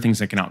avoid her, things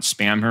that can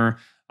out-spam her.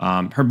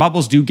 Her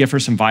bubbles do give her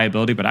some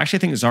viability, but I actually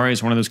think Zarya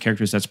is one of those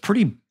characters that's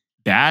pretty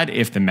bad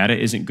if the meta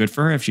isn't good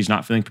for her, if she's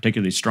not feeling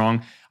particularly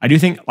strong. I do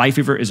think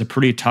Lifeweaver is a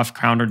pretty tough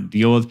counter to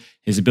deal with.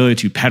 His ability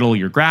to pedal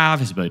your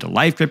grav, his ability to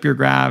life grip your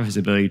grav, his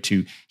ability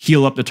to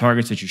heal up the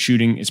targets that you're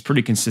shooting is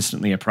pretty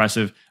consistently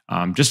oppressive.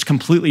 Just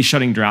completely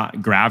shutting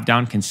grav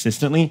down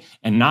consistently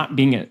and not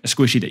being a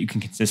squishy that you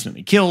can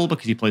consistently kill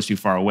because he plays too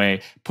far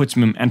away puts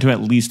him into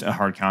at least a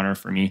hard counter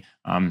for me.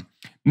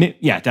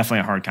 Yeah, definitely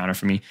a hard counter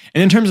for me.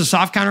 And in terms of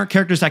soft counter,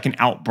 characters that can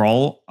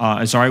out-brawl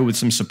Zarya with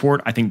some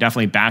support, I think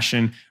definitely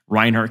Bastion,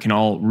 Reinhardt can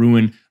all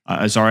ruin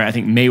Zarya. I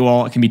think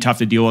Maywall can be tough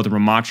to deal with.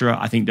 Ramattra,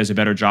 I think, does a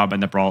better job in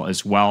the brawl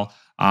as well.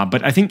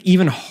 But I think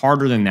even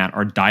harder than that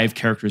are dive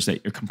characters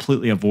that you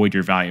completely avoid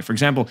your value. For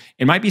example,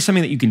 it might be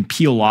something that you can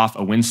peel off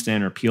a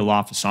Winston or peel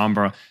off a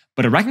Sombra,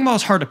 but a Wrecking Ball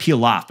is hard to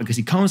peel off because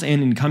he comes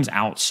in and comes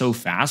out so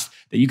fast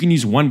that you can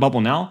use one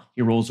bubble now,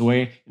 he rolls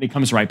away, and he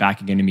comes right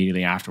back again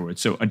immediately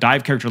afterwards. So a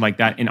dive character like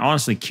that, and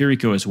honestly,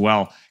 Kiriko as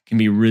well, can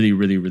be really,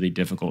 really, really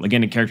difficult.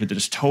 Again, a character that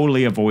just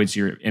totally avoids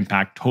your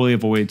impact, totally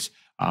avoids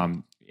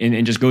and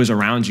just goes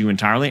around you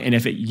entirely. And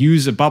if it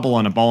uses a bubble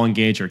on a ball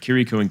engage or a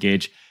Kiriko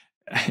engage,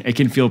 it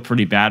can feel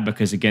pretty bad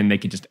because, again, they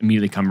can just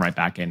immediately come right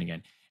back in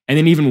again. And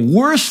then even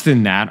worse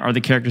than that are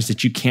the characters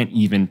that you can't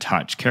even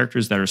touch.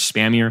 Characters that are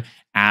spammier,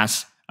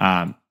 Ashe,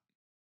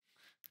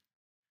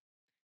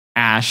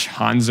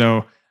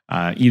 Hanzo,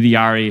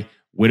 Illari,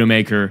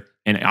 Widowmaker,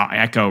 and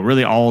Echo,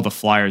 really all the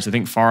flyers. I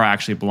think Pharah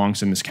actually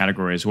belongs in this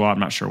category as well. I'm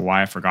not sure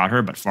why I forgot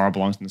her, but Pharah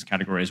belongs in this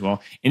category as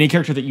well. Any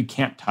character that you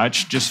can't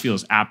touch just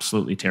feels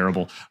absolutely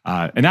terrible.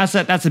 And that's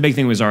the big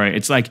thing with Zarya.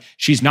 It's like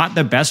she's not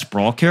the best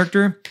brawl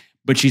character,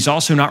 but she's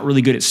also not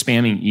really good at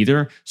spamming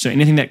either. So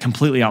anything that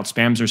completely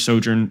outspams her,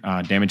 Sojourn,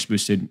 damage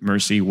boosted,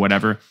 Mercy,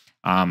 whatever,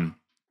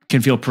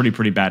 can feel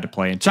pretty bad to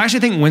play. So I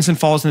actually think Winston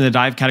falls into the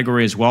dive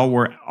category as well,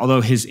 where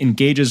although his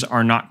engages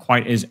are not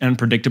quite as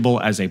unpredictable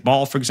as a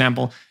ball, for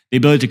example, the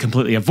ability to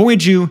completely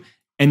avoid you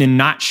and then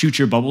not shoot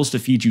your bubbles to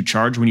feed you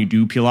charge when you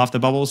do peel off the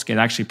bubbles get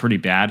actually pretty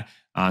bad.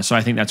 So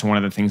I think that's one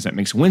of the things that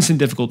makes Winston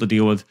difficult to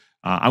deal with.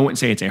 I wouldn't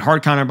say it's a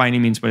hard counter by any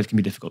means, but it can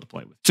be difficult to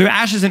play with. So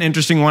Ashe is an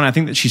interesting one. I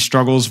think that she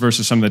struggles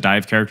versus some of the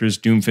dive characters.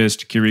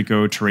 Doomfist,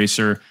 Kiriko,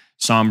 Tracer,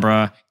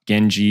 Sombra,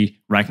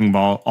 Genji, Wrecking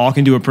Ball, all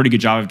can do a pretty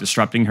good job of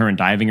disrupting her and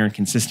diving her and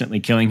consistently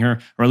killing her,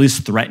 or at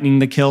least threatening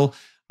the kill.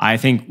 I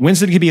think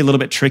Winston can be a little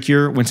bit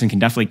trickier. Winston can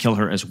definitely kill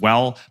her as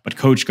well, but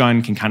Coach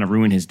Gun can kind of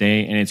ruin his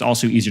day, and it's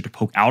also easier to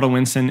poke out a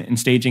Winston in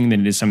staging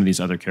than it is some of these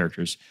other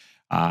characters.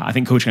 I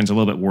think Coach Gun's a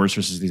little bit worse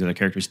versus these other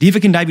characters. D.Va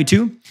can dive you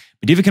too,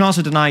 but D.Va can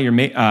also deny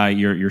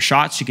your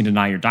shots. She can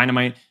deny your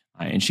dynamite,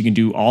 and she can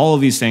do all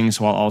of these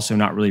things while also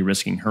not really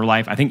risking her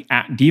life. I think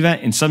D.Va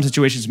in some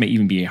situations may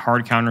even be a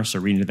hard counter, so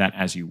read into that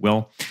as you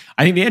will.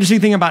 I think the interesting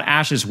thing about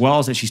Ashe as well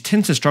is that she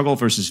tends to struggle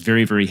versus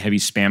very, very heavy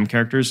spam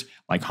characters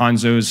like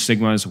Hanzos,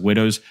 Sigmas,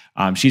 Widows.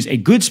 She's a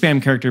good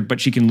spam character,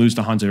 but she can lose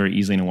to Hanzo very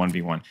easily in a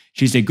 1v1.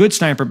 She's a good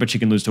sniper, but she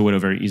can lose to Widow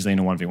very easily in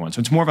a 1v1. So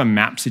it's more of a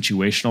map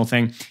situational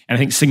thing, and I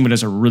think Sigma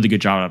does a really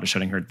good job of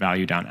shutting her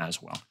value down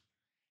as well.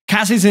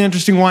 Cassidy's an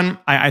interesting one.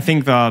 I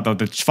think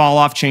the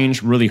fall-off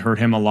change really hurt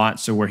him a lot,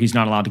 so where he's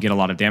not allowed to get a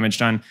lot of damage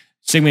done.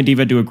 Sigma and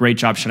D.Va do a great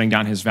job shutting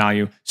down his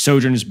value.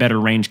 Sojourn is a better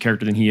range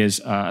character than he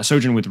is. A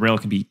Sojourn with Rail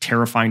can be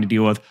terrifying to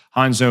deal with.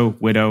 Hanzo,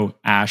 Widow,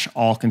 Ashe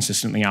all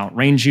consistently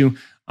outrange you,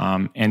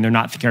 and they're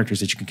not the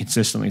characters that you can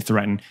consistently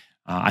threaten.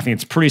 I think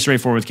it's pretty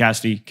straightforward with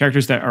Cassidy.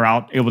 Characters that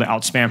are able to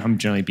outspam him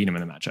generally beat him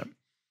in the matchup.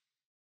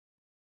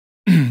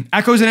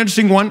 Echo is an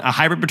interesting one, a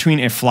hybrid between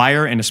a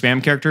flyer and a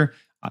spam character.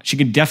 She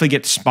can definitely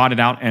get spotted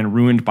out and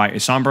ruined by a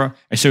Sombra.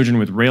 A Sojourn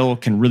with Rail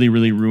can really,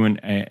 really ruin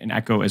an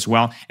Echo as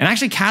well. And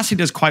actually, Cassidy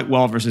does quite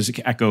well versus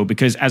Echo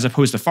because as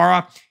opposed to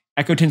Pharah,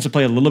 Echo tends to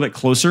play a little bit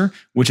closer,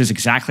 which is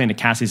exactly into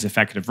Cassidy's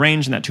effective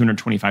range and that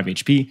 225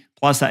 HP.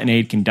 Plus that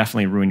nade can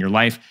definitely ruin your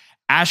life.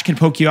 Ashe can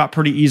poke you out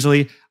pretty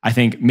easily. I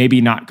think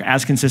maybe not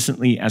as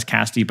consistently as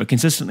Cassidy, but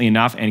consistently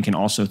enough, and can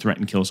also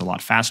threaten kills a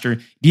lot faster.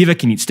 D.Va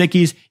can eat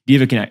stickies.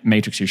 D.Va can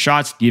matrix your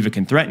shots. D.Va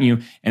can threaten you.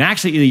 And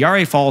actually,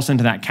 Illari falls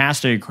into that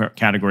Cassidy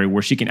category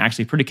where she can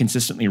actually pretty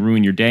consistently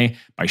ruin your day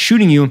by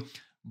shooting you,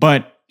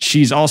 but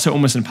she's also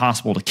almost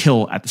impossible to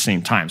kill at the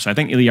same time. So I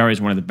think Illari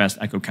is one of the best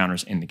Echo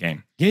counters in the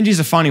game. Genji's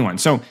a funny one.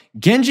 So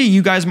Genji,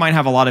 you guys might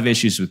have a lot of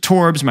issues with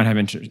Torbs, might have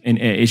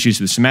issues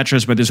with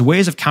Symmetras, but there's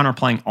ways of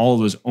counterplaying all of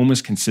those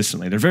almost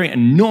consistently. They're very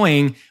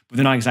annoying, but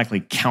they're not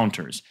exactly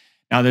counters.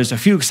 Now, there's a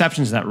few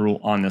exceptions to that rule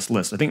on this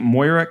list. I think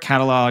Moira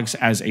catalogs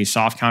as a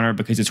soft counter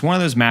because it's one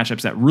of those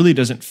matchups that really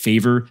doesn't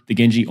favor the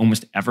Genji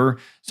almost ever.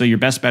 So your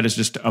best bet is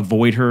just to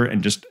avoid her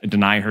and just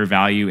deny her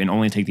value and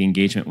only take the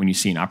engagement when you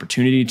see an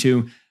opportunity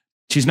to.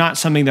 She's not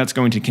something that's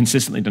going to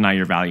consistently deny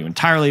your value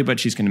entirely, but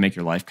she's going to make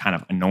your life kind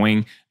of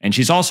annoying. And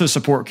she's also a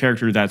support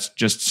character that's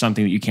just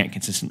something that you can't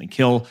consistently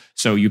kill.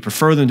 So you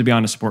prefer them to be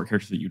on a support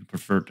character that you'd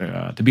prefer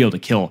to be able to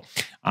kill.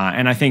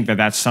 And I think that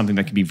that's something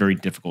that can be very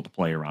difficult to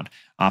play around.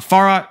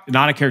 Pharah,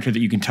 not a character that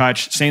you can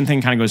touch. Same thing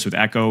kind of goes with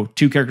Echo.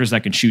 Two characters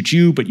that can shoot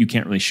you, but you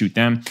can't really shoot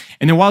them.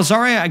 And then while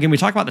Zarya, again, we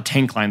talk about the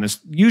tank line.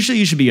 Usually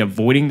you should be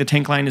avoiding the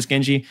tank line as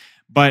Genji.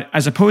 But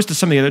as opposed to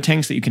some of the other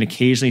tanks that you can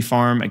occasionally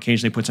farm,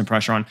 occasionally put some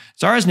pressure on,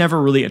 Zarya's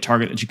never really a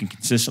target that you can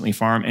consistently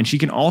farm, and she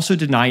can also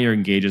deny your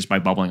engages by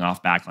bubbling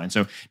off backline.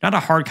 So not a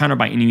hard counter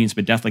by any means,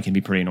 but definitely can be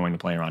pretty annoying to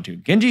play around too.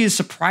 Genji is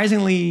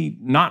surprisingly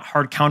not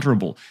hard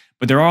counterable,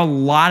 but there are a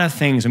lot of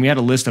things, and we had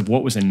a list of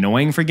what was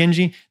annoying for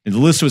Genji, and the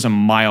list was a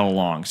mile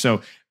long.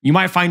 So you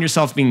might find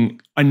yourself being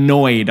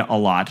annoyed a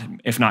lot,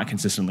 if not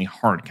consistently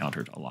hard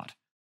countered a lot.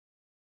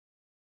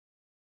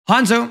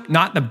 Hanzo,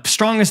 not the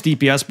strongest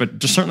DPS, but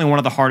just certainly one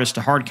of the hardest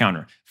to hard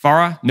counter.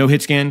 Pharah, no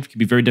hit scan, can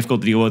be very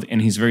difficult to deal with,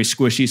 and he's very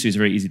squishy, so he's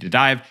very easy to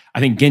dive. I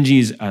think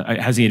Genji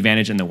has the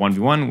advantage in the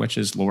 1v1, which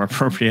is lore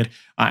appropriate.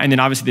 And then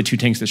obviously the two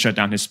tanks that shut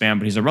down his spam,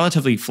 but he's a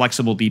relatively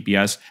flexible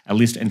DPS, at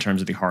least in terms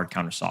of the hard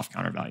counter, soft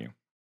counter value.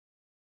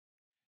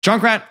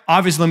 Junkrat,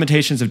 obvious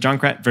limitations of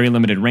Junkrat, very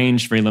limited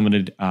range, very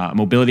limited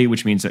mobility,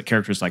 which means that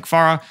characters like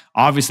Pharah,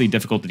 obviously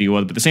difficult to deal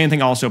with, but the same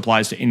thing also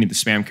applies to any of the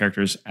spam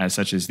characters as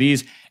such as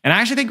these. And I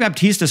actually think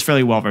Baptiste does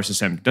fairly well versus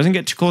him. Doesn't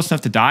get too close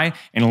enough to die,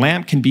 and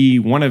Lamp can be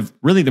one of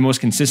really the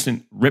most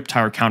consistent rip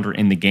tire counter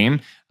in the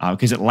game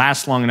because it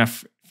lasts long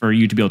enough for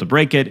you to be able to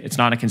break it. It's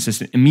not a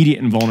consistent immediate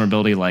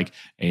invulnerability like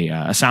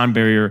a sound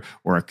barrier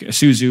or a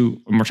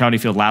Suzu. Mortality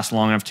field lasts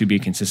long enough to be a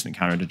consistent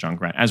counter to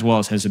Junkrat, as well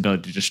as his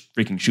ability to just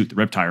freaking shoot the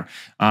Riptire.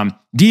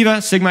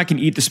 D.Va, Sigma can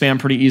eat the spam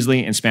pretty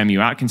easily and spam you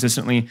out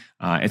consistently.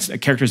 It's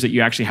characters that you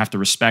actually have to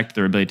respect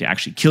their ability to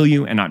actually kill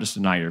you and not just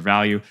deny your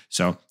value.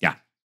 So yeah.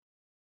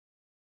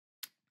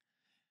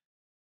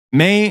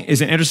 Mei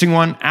is an interesting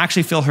one. I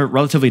actually feel her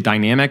relatively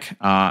dynamic.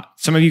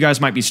 Some of you guys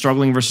might be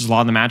struggling versus a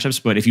lot of the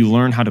matchups, but if you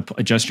learn how to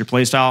adjust your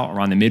playstyle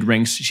around the mid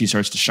ranks, she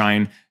starts to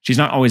shine. She's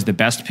not always the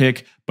best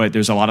pick, but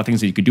there's a lot of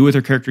things that you could do with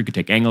her character. You could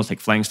take angles,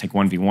 take flanks, take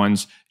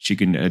 1v1s. She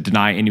can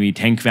deny enemy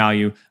tank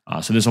value.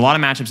 So there's a lot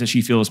of matchups that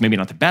she feels maybe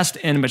not the best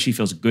in, but she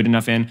feels good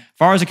enough in.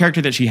 Pharah is a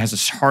character that she has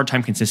a hard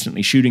time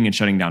consistently shooting and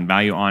shutting down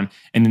value on.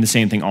 And then the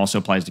same thing also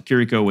applies to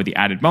Kiriko with the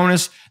added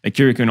bonus that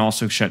Kiriko can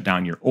also shut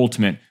down your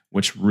ultimate,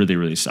 which really,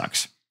 really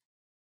sucks.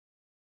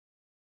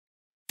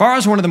 Pharah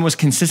is one of the most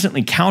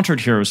consistently countered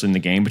heroes in the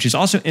game, but she's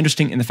also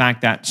interesting in the fact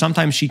that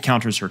sometimes she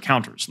counters her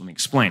counters. Let me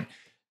explain.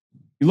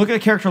 You look at a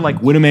character like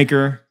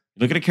Widowmaker,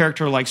 you look at a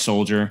character like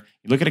Soldier,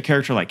 you look at a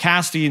character like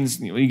Cassidy, and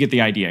you get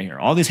the idea here.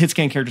 All these hit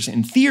scan characters,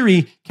 in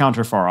theory,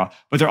 counter Pharah,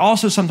 but they're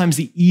also sometimes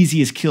the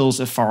easiest kills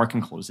if Pharah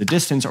can close the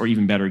distance, or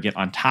even better, get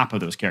on top of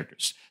those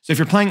characters. So if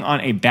you're playing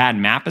on a bad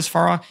map as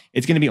Pharah,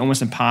 it's going to be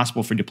almost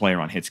impossible for you to play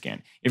around hit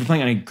scan. If you're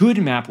playing on a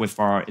good map with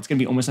Pharah, it's going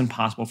to be almost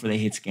impossible for the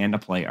hit scan to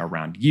play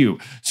around you.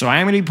 So I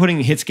am going to be putting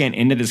hit scan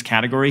into this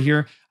category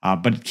here,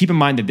 but keep in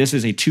mind that this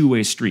is a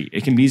two-way street.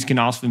 These can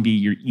also be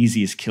your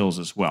easiest kills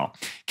as well.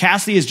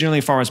 Cassidy is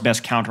generally Pharah's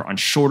best counter on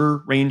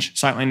shorter range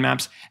sightline maps.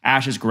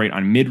 Ashe is great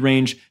on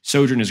mid-range.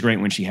 Sojourn is great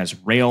when she has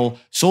rail.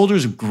 Soldier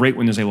is great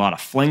when there's a lot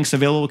of flanks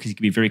available because he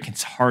can be very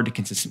hard to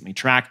consistently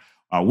track.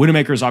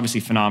 Widowmaker is obviously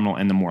phenomenal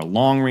in the more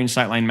long-range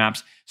sightline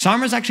maps.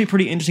 Sombra is actually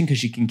pretty interesting because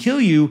she can kill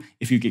you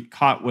if you get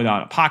caught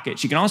without a pocket.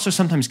 She can also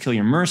sometimes kill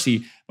your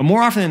Mercy, but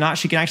more often than not,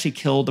 she can actually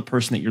kill the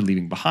person that you're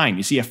leaving behind.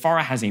 You see, if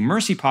Pharah has a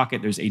Mercy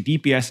pocket, there's a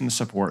DPS in the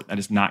support that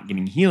is not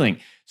getting healing.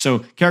 So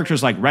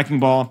characters like Wrecking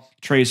Ball,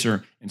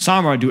 Tracer, and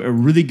Sombra do a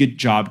really good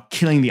job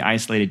killing the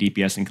isolated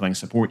DPS and killing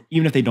support,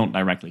 even if they don't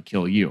directly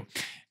kill you.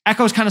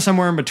 Echo is kind of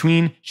somewhere in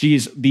between.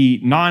 She's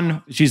the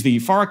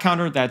Pharah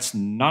counter that's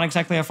not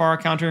exactly a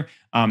Pharah counter.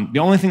 The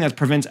only thing that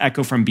prevents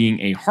Echo from being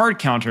a hard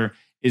counter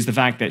is the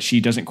fact that she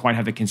doesn't quite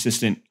have the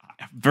consistent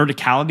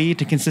verticality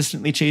to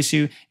consistently chase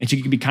you, and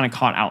she can be kind of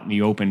caught out in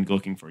the open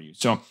looking for you.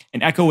 So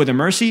an Echo with a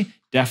Mercy,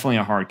 definitely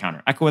a hard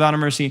counter. Echo without a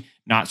Mercy,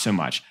 not so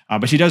much.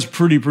 But she does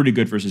pretty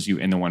good versus you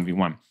in the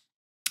 1v1.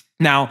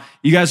 Now,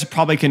 you guys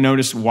probably can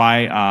notice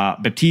why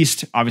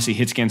Baptiste, obviously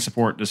hit scan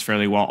support, does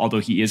fairly well, although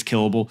he is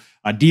killable.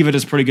 D.Va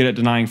does pretty good at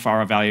denying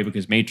Pharah value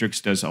because Matrix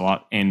does a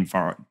lot, and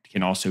Pharah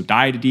can also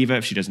die to D.Va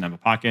if she doesn't have a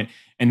pocket.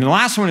 And the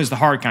last one is the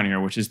hard counter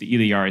here, which is the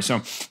Illari. So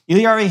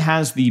Illari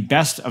has the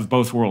best of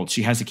both worlds.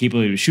 She has the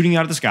capability of shooting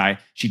out of the sky.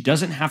 She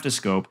doesn't have to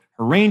scope.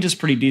 Her range is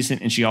pretty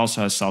decent, and she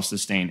also has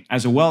self-sustain,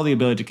 as well the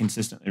ability to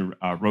consistently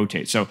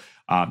rotate. So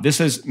this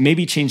has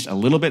maybe changed a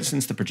little bit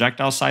since the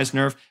projectile size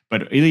nerf,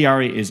 but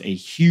Illari is a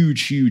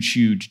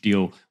huge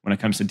deal when it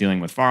comes to dealing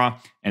with Pharah.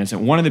 And it's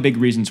one of the big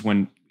reasons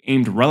when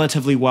aimed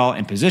relatively well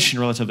and positioned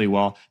relatively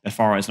well that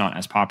Pharah is not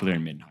as popular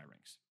in mid and high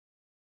ranks.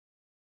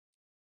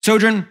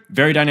 Sojourn,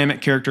 very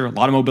dynamic character, a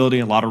lot of mobility,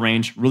 a lot of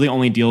range, really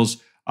only deals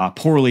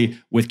poorly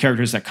with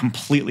characters that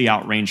completely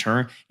outrange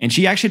her. And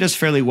she actually does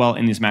fairly well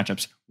in these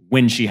matchups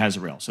when she has a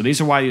rail. So these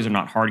are why these are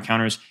not hard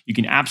counters. You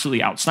can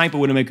absolutely outsnipe a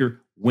Widowmaker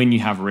when you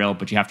have a rail,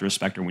 but you have to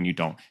respect her when you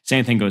don't.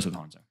 Same thing goes with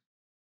Hanzo.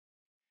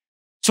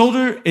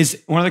 Soldier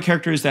is one of the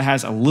characters that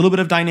has a little bit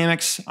of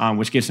dynamics,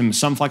 which gives him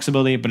some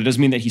flexibility, but it does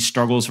mean that he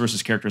struggles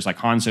versus characters like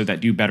Hanzo that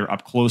do better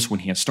up close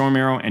when he has Storm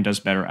Arrow and does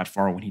better at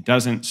far when he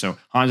doesn't. So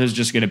Hanzo is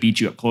just going to beat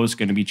you up close,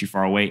 going to beat you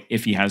far away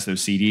if he has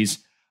those CDs.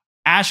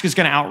 Ashe is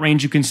going to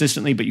outrange you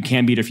consistently, but you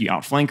can beat her if you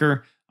outflank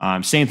her.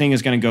 Same thing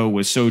is going to go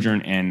with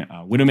Sojourn and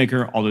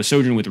Widowmaker, although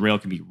Sojourn with the rail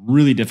can be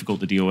really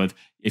difficult to deal with.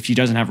 If she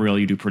doesn't have a rail,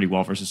 you do pretty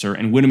well versus her.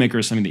 And Widowmaker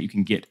is something that you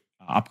can get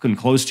up and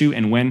close to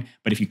and win,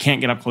 but if you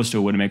can't get up close to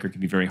a Widowmaker, it can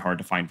be very hard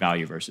to find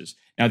value versus.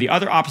 Now, the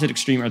other opposite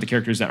extreme are the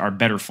characters that are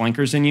better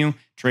flankers than you,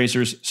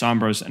 Tracers,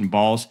 Sombras, and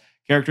Balls.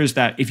 Characters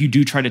that if you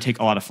do try to take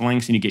a lot of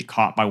flanks and you get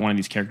caught by one of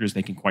these characters,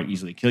 they can quite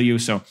easily kill you.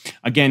 So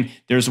again,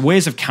 there's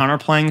ways of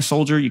counterplaying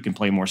Soldier. You can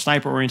play more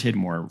sniper-oriented,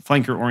 more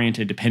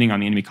flanker-oriented, depending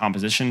on the enemy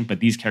composition, but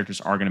these characters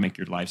are going to make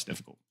your lives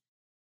difficult.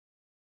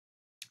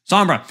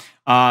 Sombra.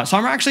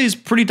 Sombra actually is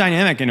pretty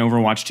dynamic in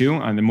Overwatch 2,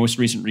 on the most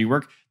recent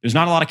rework. There's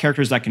not a lot of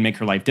characters that can make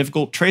her life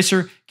difficult.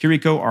 Tracer,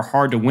 Kiriko are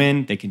hard to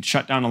win. They can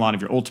shut down a lot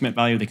of your ultimate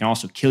value. They can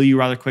also kill you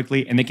rather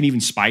quickly, and they can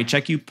even spy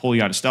check you, pull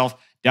you out of stealth.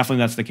 Definitely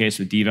that's the case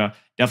with D.Va.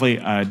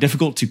 Definitely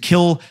difficult to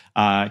kill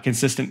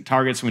consistent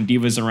targets when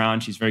D.Va's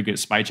around. She's very good at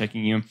spy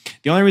checking you.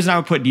 The only reason I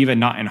would put D.Va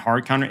not in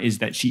hard counter is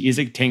that she is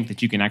a tank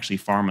that you can actually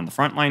farm on the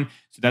front line.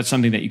 So that's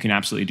something that you can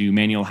absolutely do.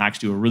 Manual hacks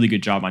do a really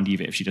good job on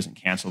D.Va if she doesn't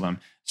cancel them.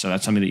 So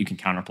that's something that you can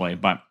counterplay.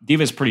 But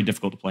D.Va is pretty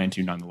difficult to play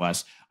into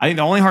nonetheless. I think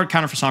the only hard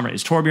counter for Sombra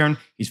is Torbjorn.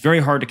 He's very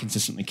hard to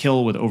consistently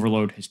kill with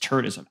overload. His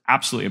turret is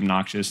absolutely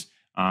obnoxious.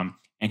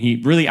 And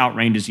he really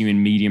outranges you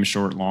in medium,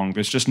 short, long.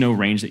 There's just no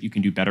range that you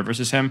can do better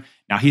versus him.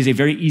 Now, he's a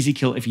very easy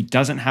kill if he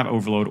doesn't have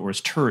overload or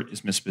his turret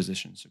is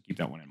mispositioned. So keep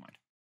that one in mind.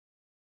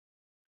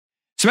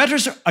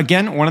 Symmetra's,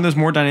 again, one of those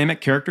more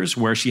dynamic characters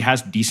where she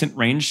has decent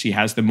range. She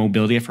has the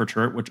mobility of her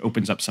turret, which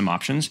opens up some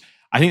options.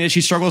 I think that she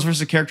struggles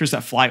versus characters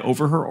that fly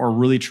over her or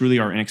really, truly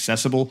are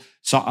inaccessible.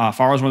 So,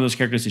 Pharah is one of those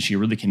characters that she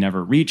really can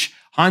never reach.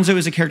 Hanzo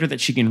is a character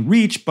that she can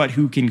reach, but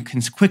who can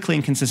quickly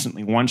and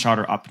consistently one-shot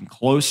her up and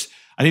close.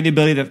 I think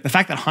the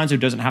fact that Hanzo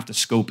doesn't have to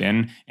scope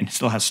in and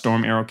still has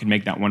Storm Arrow can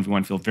make that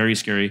 1v1 feel very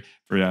scary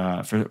for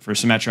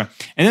Symmetra.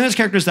 And then there's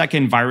characters that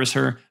can virus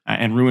her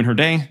and ruin her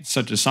day,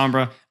 such as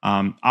Sombra.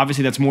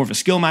 Obviously, that's more of a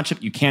skill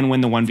matchup. You can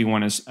win the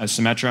 1v1 as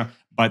Symmetra,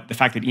 but the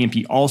fact that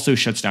EMP also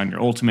shuts down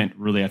your ultimate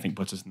really, I think,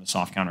 puts us in the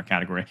soft counter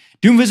category.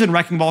 Doomfist and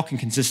Wrecking Ball can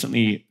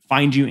consistently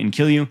find you and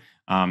kill you.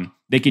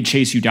 they could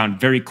chase you down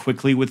very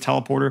quickly with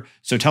Teleporter.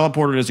 So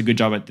Teleporter does a good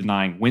job at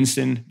denying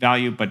Winston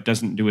value, but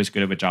doesn't do as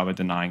good of a job at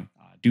denying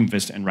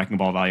Doomfist and Wrecking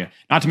Ball value.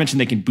 Not to mention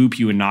they can boop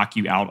you and knock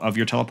you out of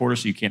your Teleporter,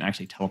 so you can't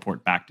actually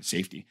teleport back to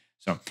safety.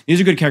 So these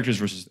are good characters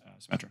versus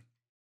Symmetra.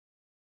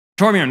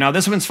 Torbjorn. Now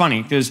this one's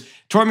funny because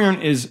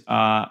Torbjorn is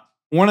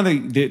one of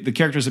the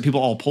characters that people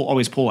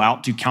always pull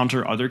out to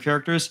counter other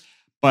characters,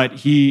 but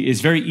he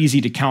is very easy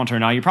to counter.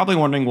 Now you're probably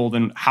wondering, well,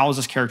 then how is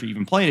this character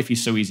even played if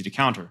he's so easy to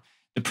counter?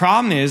 The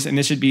problem is, and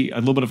this should be a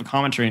little bit of a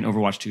commentary in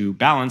Overwatch 2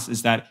 balance,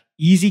 is that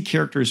easy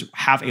characters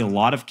have a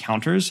lot of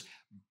counters,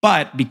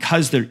 but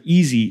because they're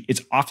easy,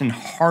 it's often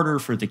harder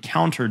for the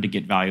counter to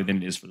get value than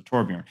it is for the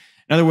Torbjorn.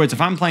 In other words,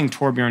 if I'm playing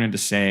Torbjorn into,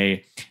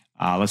 say,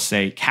 let's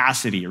say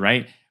Cassidy,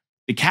 right?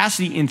 The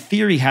Cassidy, in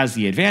theory, has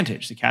the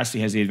advantage. The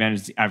Cassidy has the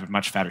advantage. I have a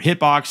much fatter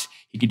hitbox.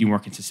 He can do more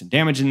consistent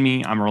damage than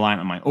me. I'm reliant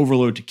on my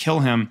overload to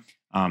kill him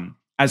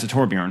as a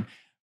Torbjorn.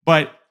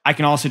 But I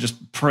can also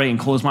just pray and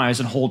close my eyes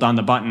and hold down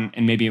the button,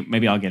 and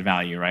maybe I'll get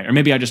value, right? Or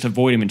maybe I just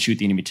avoid him and shoot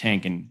the enemy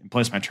tank and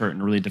place my turret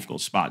in a really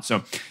difficult spot.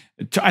 So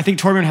I think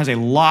Torbjorn has a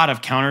lot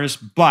of counters,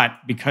 but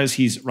because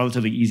he's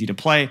relatively easy to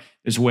play,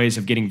 there's ways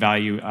of getting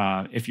value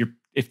if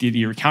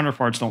your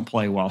counterparts don't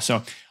play well.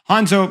 So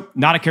Hanzo,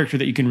 not a character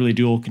that you can really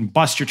duel, can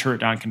bust your turret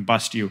down, can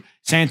bust you.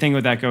 Same thing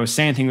with Echo,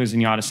 same thing with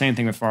Zenyatta, same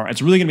thing with Pharah.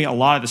 It's really going to be a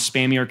lot of the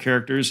spammier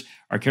characters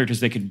are characters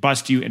that could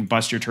bust you and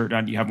bust your turret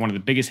down. You have one of the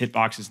biggest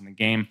hitboxes in the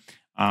game.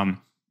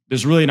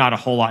 There's really not a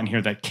whole lot in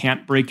here that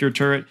can't break your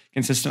turret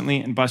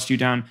consistently and bust you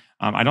down.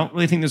 I don't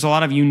really think there's a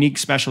lot of unique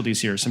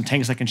specialties here. Some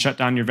tanks that can shut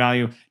down your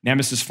value.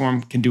 Nemesis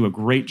form can do a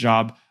great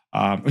job.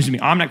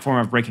 Omnic form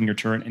of breaking your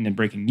turret and then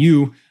breaking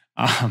you.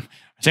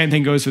 Same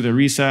thing goes with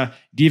Orisa.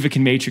 Diva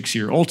can matrix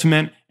your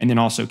ultimate and then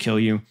also kill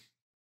you.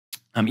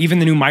 Even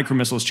the new micro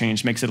missiles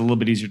change makes it a little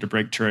bit easier to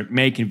break turret.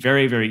 Mei can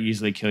very, very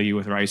easily kill you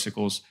with her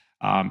icicles.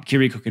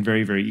 Kiriko can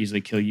very, very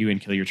easily kill you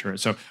and kill your turret.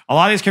 So a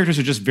lot of these characters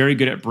are just very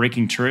good at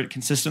breaking turret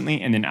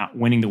consistently and then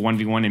winning the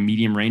 1v1 in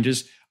medium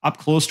ranges. Up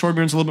close,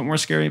 Torbjorn's a little bit more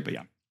scary, but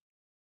yeah.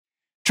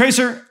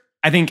 Tracer,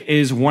 I think,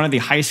 is one of the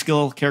high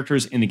skill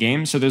characters in the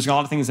game. So there's a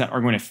lot of things that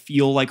are going to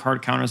feel like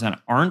hard counters and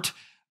aren't,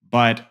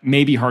 but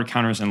maybe hard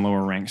counters in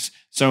lower ranks.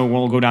 So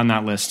we'll go down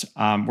that list.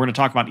 We're going to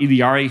talk about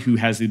Illari, who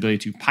has the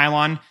ability to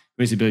pylon,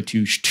 who has the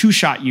ability to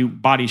two-shot you,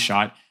 body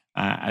shot,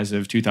 as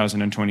of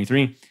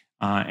 2023.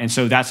 And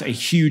so that's a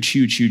huge,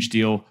 huge, huge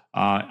deal.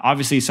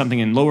 Obviously, something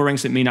in lower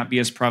ranks that may not be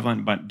as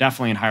prevalent, but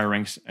definitely in higher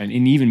ranks and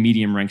in even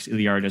medium ranks,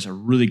 Illari does a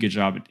really good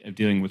job of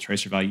dealing with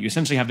tracer value. You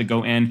essentially have to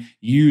go in,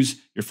 use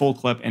your full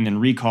clip, and then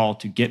recall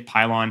to get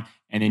pylon,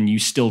 and then you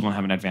still don't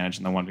have an advantage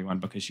in the 1v1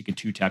 because she can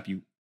two-tap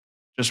you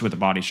just with a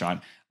body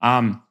shot.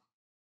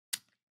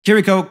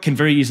 Kiriko can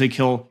very easily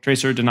kill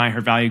Tracer, deny her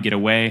value, get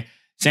away.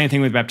 Same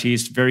thing with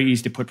Baptiste. Very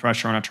easy to put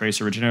pressure on a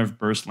Tracer. Regenerative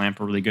Burst, Lamp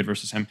are really good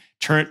versus him.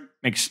 Turret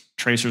makes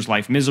Tracer's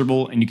life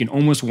miserable, and you can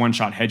almost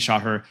one-shot,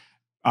 headshot her.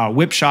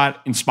 Whip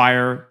Shot,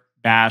 Inspire,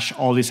 Bash,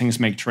 all these things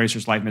make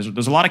Tracer's life miserable.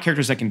 There's a lot of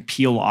characters that can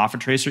peel off a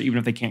Tracer, even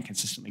if they can't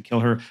consistently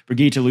kill her.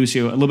 Brigitte to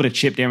Lucio, a little bit of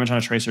chip damage on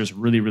a Tracer is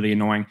really, really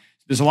annoying.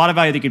 There's a lot of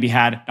value that could be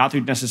had, not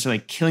through necessarily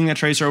killing the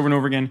Tracer over and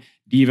over again.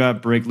 Diva,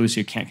 Brig,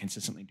 Lucio can't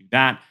consistently do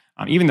that.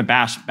 Even the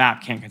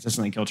Bap can't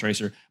consistently kill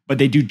Tracer, but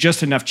they do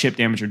just enough chip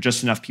damage or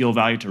just enough peel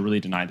value to really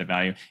deny the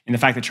value. And the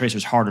fact that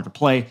Tracer's harder to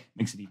play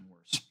makes it even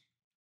worse.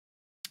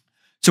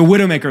 So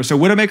Widowmaker. So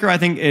Widowmaker, I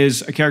think,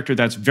 is a character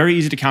that's very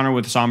easy to counter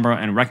with Sombra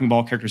and Wrecking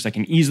Ball, characters that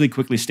can easily,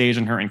 quickly stage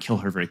on her and kill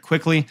her very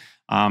quickly.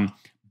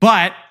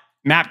 But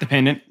map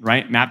dependent,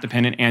 right? Map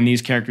dependent, and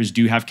these characters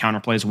do have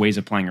counterplays, ways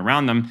of playing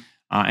around them.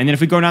 And then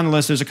if we go down the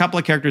list, there's a couple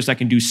of characters that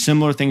can do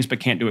similar things but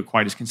can't do it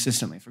quite as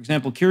consistently. For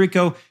example,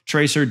 Kiriko,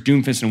 Tracer,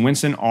 Doomfist, and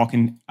Winston all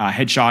can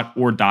headshot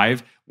or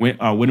dive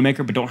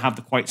Widowmaker, but don't have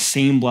the quite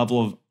same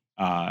level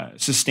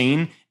of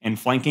sustain and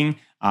flanking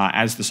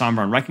as the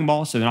Sombra and Wrecking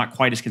Ball, so they're not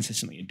quite as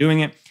consistently at doing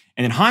it.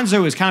 And then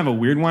Hanzo is kind of a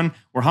weird one,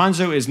 where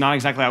Hanzo is not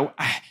exactly...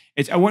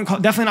 I wouldn't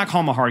definitely not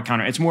call him a hard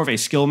counter. It's more of a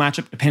skill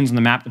matchup. Depends on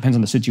the map, depends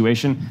on the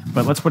situation.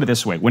 But let's put it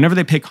this way. Whenever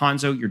they pick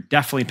Hanzo, you're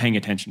definitely paying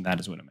attention to that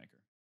as Widowmaker.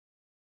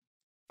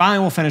 Finally,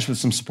 we'll finish with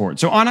some support.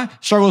 So Ana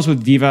struggles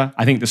with Diva.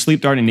 I think the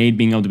Sleep Dart and Nade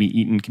being able to be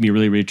eaten can be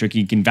really, really tricky.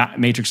 You can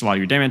matrix a lot of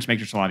your damage,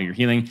 matrix a lot of your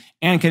healing,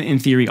 and can, in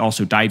theory,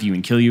 also dive you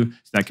and kill you.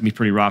 So that can be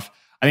pretty rough.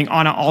 I think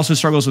Ana also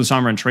struggles with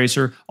Sombra and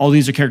Tracer. All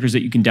these are characters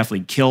that you can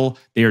definitely kill.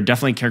 They are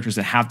definitely characters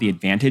that have the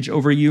advantage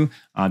over you.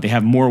 They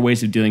have more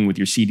ways of dealing with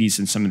your CDs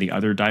than some of the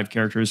other dive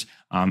characters.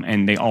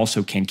 And they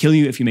also can kill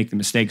you if you make the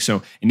mistake.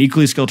 So an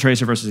equally skilled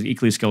Tracer versus an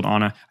equally skilled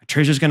Ana.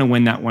 Tracer's going to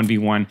win that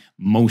 1v1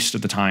 most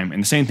of the time.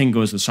 And the same thing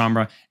goes with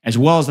Sombra, as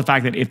well as the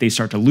fact that if they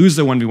start to lose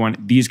the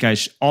 1v1, these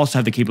guys also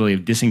have the capability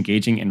of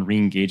disengaging and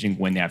re-engaging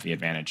when they have the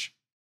advantage.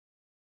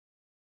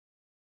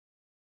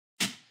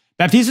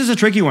 Baptiste is a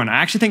tricky one. I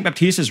actually think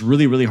Baptiste is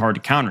really, really hard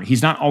to counter.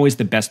 He's not always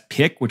the best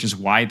pick, which is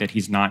why that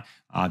he's not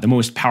the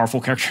most powerful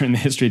character in the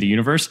history of the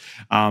universe.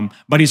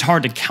 But he's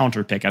hard to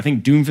counter pick. I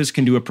think Doomfist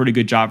can do a pretty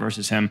good job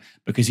versus him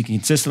because he can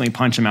consistently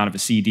punch him out of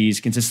his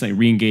CDs, consistently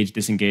re-engage,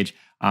 disengage.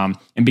 And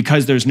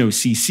because there's no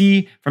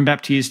CC from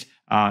Baptiste,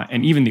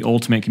 and even the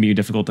ultimate can be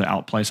difficult to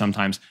outplay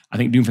sometimes. I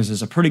think Doomfist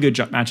is a pretty good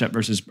matchup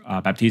versus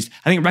Baptiste.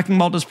 I think Wrecking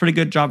Ball does a pretty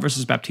good job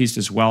versus Baptiste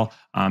as well,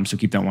 so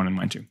keep that one in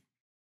mind too.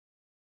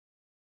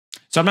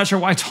 So I'm not sure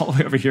why it's all the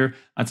way over here.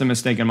 That's a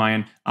mistake on my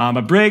end.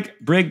 But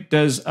Brig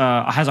does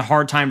has a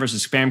hard time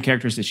versus spam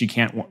characters that she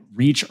can't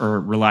reach or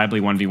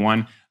reliably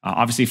 1v1.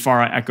 Obviously,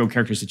 Pharah, Echo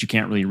characters that you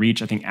can't really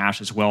reach. I think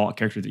Ashe as well, a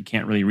character that you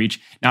can't really reach.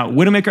 Now,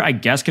 Widowmaker, I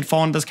guess, could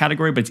fall into this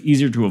category, but it's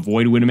easier to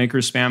avoid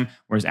Widowmaker's spam,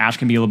 whereas Ashe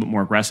can be a little bit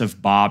more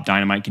aggressive. Bob,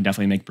 Dynamite can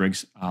definitely make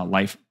Brig's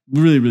life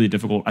really, really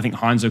difficult. I think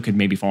Hanzo could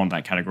maybe fall into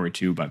that category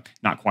too, but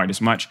not quite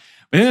as much.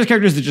 But then there's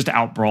characters that just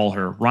outbrawl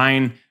her.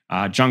 Ryan,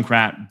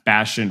 Junkrat,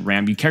 Bastion,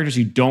 Ram, characters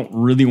you don't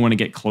really want to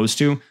get close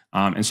to.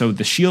 And so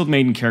the Shield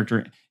Maiden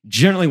character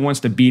generally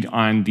wants to beat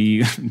on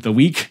the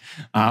weak.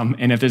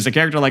 And if there's a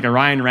character like a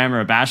Ryan, Ram, or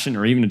a Bastion,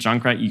 or even a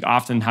Junkrat, you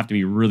often have to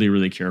be really,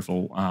 really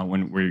careful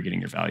where you're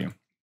getting your value.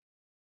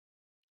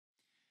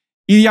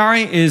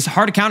 Illari is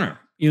hard to counter.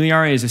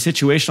 Illari is a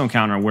situational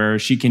counter where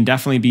she can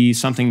definitely be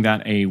something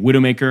that a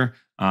Widowmaker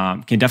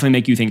can definitely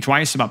make you think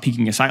twice about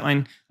peeking a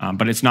sightline,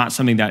 but it's not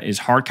something that is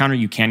hard counter.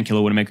 You can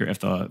kill a Widowmaker if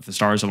the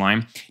stars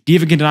align.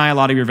 D.Va can deny a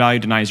lot of your value,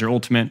 denies your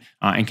ultimate,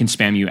 and can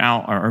spam you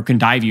out, or can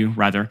dive you,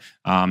 rather.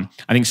 I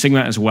think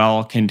Sigma as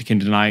well can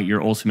deny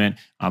your ultimate,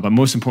 but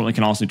most importantly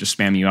can also just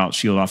spam you out,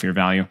 shield off your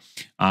value.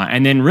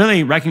 And then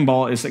really, Wrecking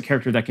Ball is a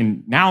character that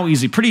can now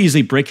pretty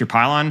easily break your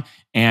pylon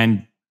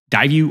and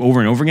dive you over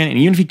and over again. And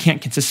even if he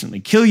can't consistently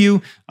kill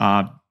you,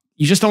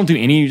 you just don't do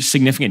any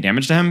significant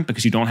damage to him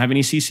because you don't have any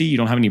CC, you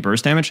don't have any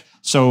burst damage.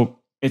 So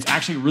it's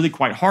actually really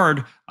quite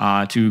hard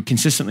to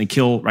consistently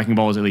kill Wrecking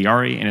Ball as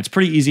Illari, and it's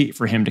pretty easy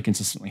for him to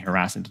consistently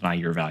harass and deny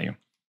your value.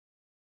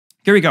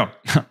 Here we go.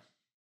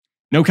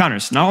 No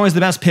counters. Not always the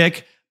best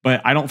pick, but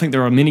I don't think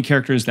there are many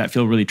characters that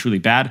feel really, truly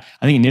bad.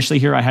 I think initially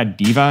here I had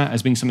D.Va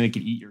as being something that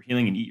could eat your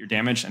healing and eat your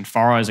damage, and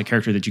Pharah is a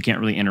character that you can't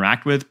really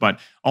interact with, but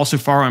also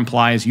Pharah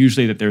implies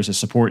usually that there's a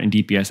support in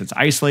DPS that's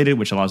isolated,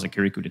 which allows a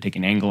Kiriko to take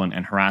an angle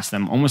and harass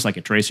them, almost like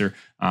a Tracer.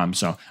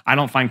 So I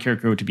don't find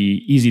Kiriko to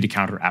be easy to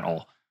counter at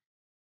all.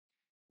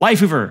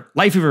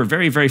 Lifeweaver,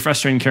 very, very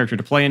frustrating character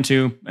to play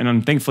into,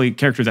 and thankfully a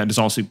character that is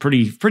also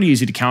pretty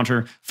easy to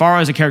counter.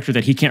 Pharah is a character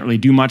that he can't really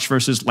do much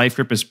versus. Life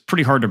Grip is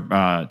pretty hard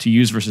to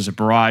use versus a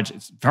barrage.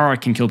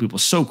 Pharah can kill people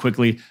so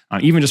quickly,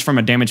 even just from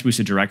a damage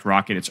boosted direct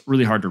rocket. It's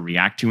really hard to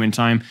react to in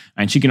time,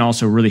 and she can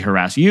also really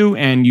harass you,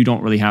 and you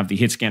don't really have the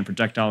hit scan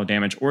projectile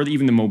damage or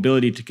even the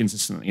mobility to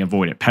consistently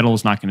avoid it. Petal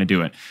is not going to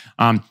do it.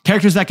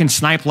 Characters that can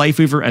snipe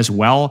Lifeweaver as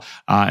well,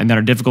 and that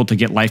are difficult to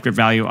get Life Grip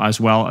value as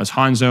well as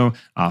Hanzo,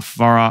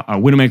 Pharah,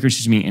 Widowmaker,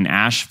 and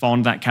Ashe fall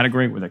into that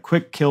category where they're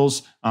quick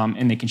kills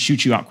and they can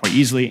shoot you out quite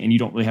easily, and you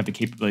don't really have the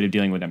capability of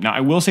dealing with them. Now,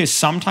 I will say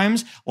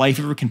sometimes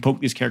Lifeweaver can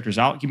poke these characters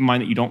out. Keep in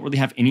mind that you don't really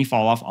have any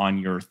fall off on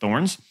your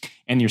thorns,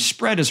 and your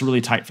spread is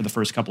really tight for the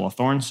first couple of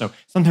thorns. So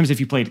sometimes if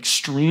you played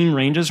extreme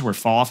ranges where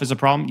fall off is a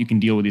problem, you can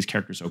deal with these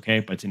characters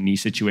okay, but it's a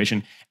niche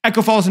situation.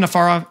 Echo falls in a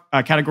Pharah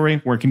category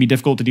where it can be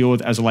difficult to deal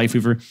with as a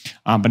Lifeweaver,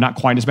 but not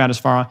quite as bad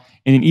as Pharah.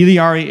 And then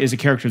Illari is a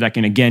character that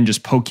can, again,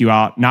 just poke you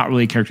out, not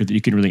really a character that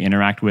you can really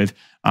interact with.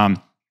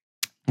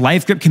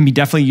 Life Grip can be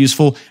definitely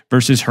useful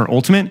versus her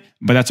ultimate,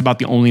 but that's about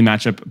the only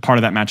part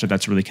of that matchup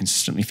that's really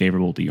consistently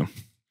favorable to you.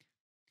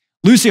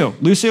 Lucio,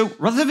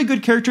 relatively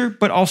good character,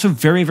 but also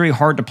very, very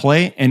hard to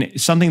play, and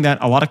something that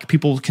a lot of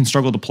people can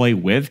struggle to play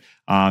with.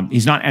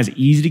 He's not as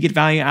easy to get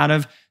value out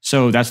of,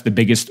 so that's the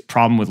biggest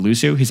problem with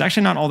Lucio. He's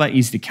actually not all that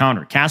easy to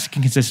counter. Cassidy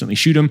can consistently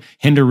shoot him.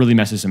 Hinder really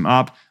messes him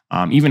up.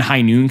 Even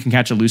High Noon can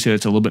catch a Lucio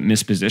that's a little bit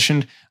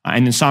mispositioned.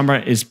 And then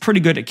Sombra is pretty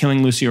good at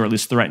killing Lucio, or at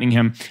least threatening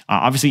him.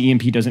 Obviously,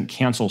 EMP doesn't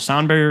cancel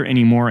Sound Barrier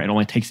anymore. It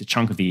only takes a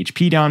chunk of the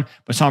HP down.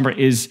 But Sombra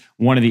is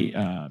one of the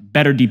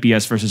better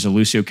DPS versus a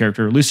Lucio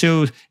character.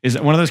 Lucio is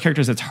one of those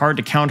characters that's hard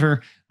to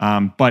counter,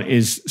 but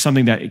is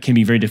something that it can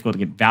be very difficult to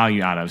get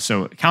value out of.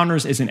 So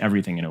counters isn't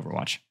everything in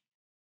Overwatch.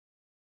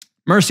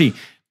 Mercy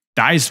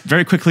dies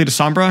very quickly to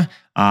Sombra,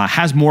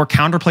 has more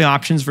counterplay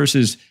options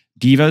versus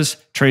Divas,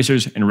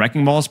 Tracers, and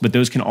Wrecking Balls, but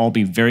those can all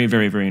be very,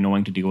 very, very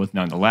annoying to deal with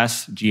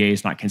nonetheless. GA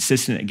is not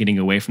consistent at getting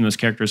away from those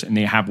characters, and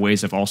they have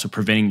ways of also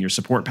preventing your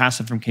support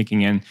passive from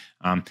kicking in.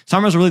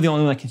 Sombra is really the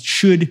only one that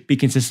should be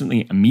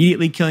consistently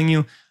immediately killing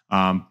you,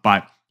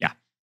 but yeah.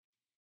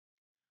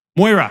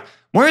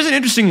 Moira is an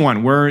interesting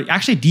one where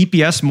actually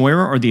DPS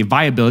Moira, or the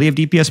viability of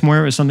DPS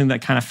Moira, is something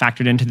that kind of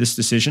factored into this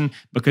decision,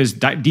 because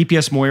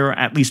DPS Moira,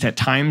 at least at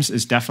times,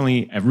 is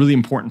definitely a really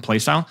important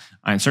playstyle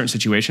in certain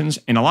situations.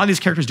 And a lot of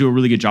these characters do a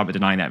really good job at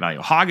denying that value.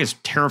 Hog is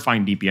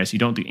terrifying DPS. You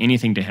don't do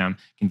anything to him.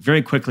 Can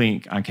very quickly,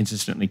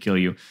 consistently kill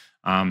you.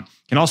 Can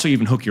also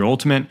even hook your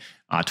ultimate.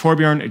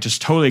 Torbjorn, it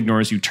just totally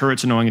ignores you.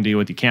 Turret's annoying to deal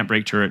with. You can't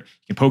break turret.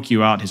 He can poke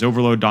you out. His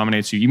overload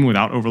dominates you. Even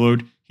without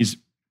overload, he's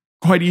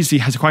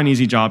has quite an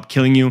easy job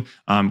killing you.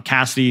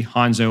 Cassidy,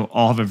 Hanzo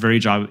all have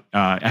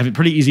a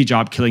pretty easy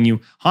job killing you.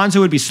 Hanzo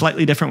would be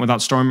slightly different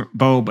without Storm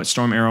Bow, but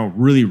Storm Arrow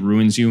really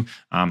ruins you.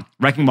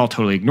 Wrecking Ball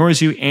totally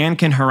ignores you and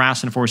can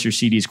harass and force your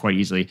CDs quite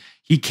easily.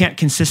 He can't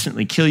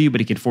consistently kill you,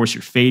 but he can force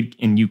your fade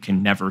and you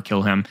can never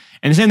kill him.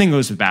 And the same thing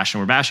goes with Bastion,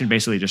 where Bastion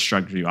basically just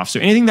shrugs you off. So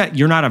anything that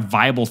you're not a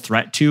viable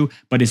threat to,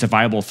 but is a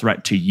viable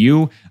threat to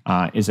you,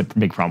 is a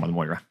big problem with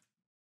Moira.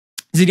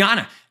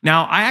 Zenyatta.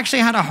 Now, I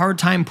actually had a hard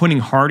time putting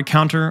hard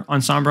counter on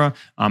Sombra.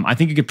 I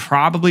think you could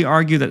probably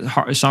argue that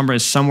Sombra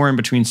is somewhere in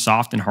between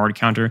soft and hard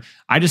counter.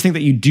 I just think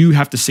that you do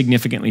have to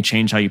significantly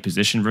change how you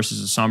position versus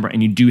a Sombra,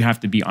 and you do have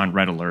to be on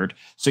red alert.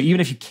 So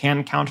even if you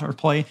can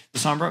counterplay the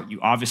Sombra, you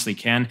obviously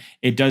can.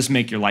 It does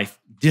make your life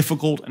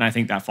difficult, and I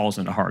think that falls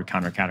into hard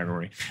counter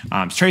category.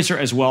 Tracer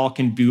as well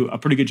can do a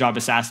pretty good job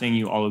assassinating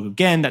you, although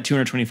again, that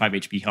 225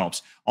 HP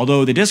helps.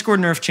 Although the Discord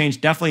nerf change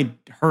definitely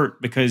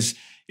hurt, because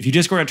if you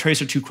Discord a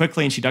Tracer too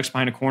quickly and she ducks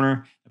behind a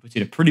corner, that puts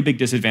you at a pretty big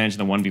disadvantage in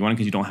the 1v1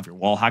 because you don't have your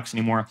wall hacks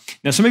anymore.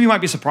 Now, some of you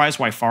might be surprised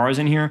why Pharah is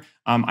in here.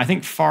 I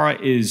think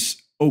Pharah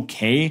is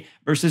okay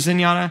versus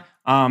Zenyatta,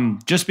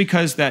 just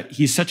because that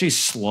he's such a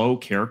slow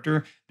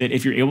character that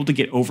if you're able to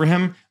get over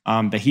him,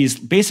 that he's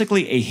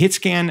basically a hit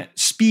scan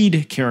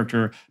speed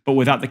character, but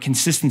without the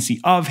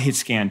consistency of hit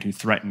scan to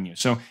threaten you.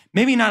 So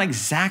maybe not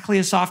exactly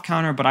a soft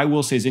counter, but I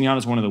will say Zenyatta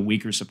is one of the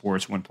weaker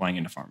supports when playing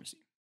into Pharmacy.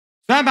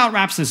 So that about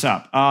wraps this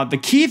up. The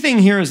key thing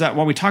here is that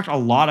while we talked a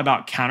lot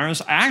about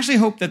counters, I actually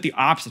hope that the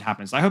opposite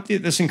happens. I hope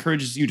that this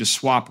encourages you to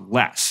swap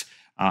less.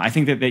 I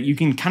think that you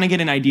can kind of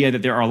get an idea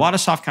that there are a lot of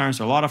soft counters,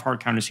 there are a lot of hard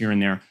counters here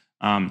and there,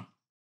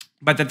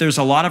 but that there's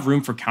a lot of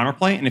room for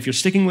counterplay. And if you're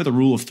sticking with a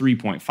rule of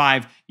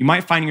 3.5, you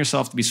might find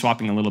yourself to be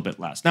swapping a little bit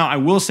less. Now, I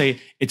will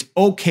say it's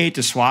okay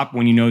to swap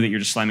when you know that you're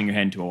just slamming your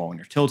head into a wall. When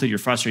you're tilted, you're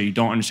frustrated, you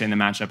don't understand the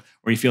matchup,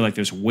 or you feel like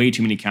there's way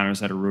too many counters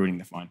that are ruining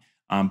the fun.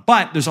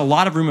 But there's a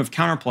lot of room of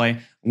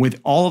counterplay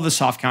with all of the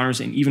soft counters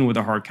and even with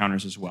the hard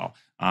counters as well.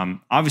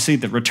 Obviously,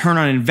 the return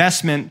on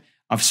investment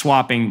of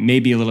swapping may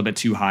be a little bit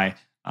too high,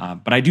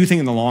 but I do think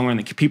in the long run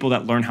that people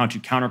that learn how to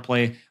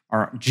counterplay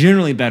are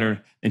generally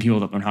better than people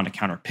that learn how to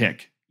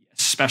counterpick,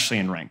 especially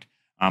in ranked.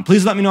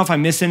 Please let me know if I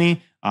missed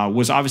any.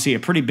 Was obviously a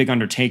pretty big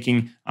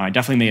undertaking. I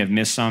definitely may have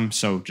missed some.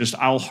 So just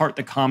I'll heart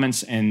the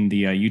comments and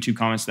the YouTube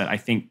comments that I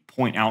think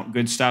point out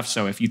good stuff.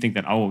 So if you think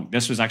that, oh,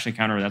 this was actually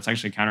counter, or that's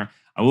actually counter,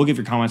 I will give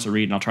your comments a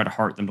read and I'll try to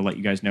heart them to let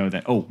you guys know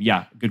that, oh,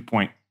 yeah, good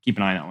point. Keep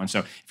an eye on that one. So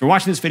if you're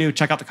watching this video,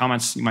 check out the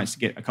comments. You might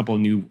get a couple of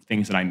new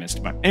things that I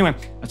missed. But anyway,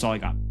 that's all I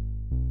got.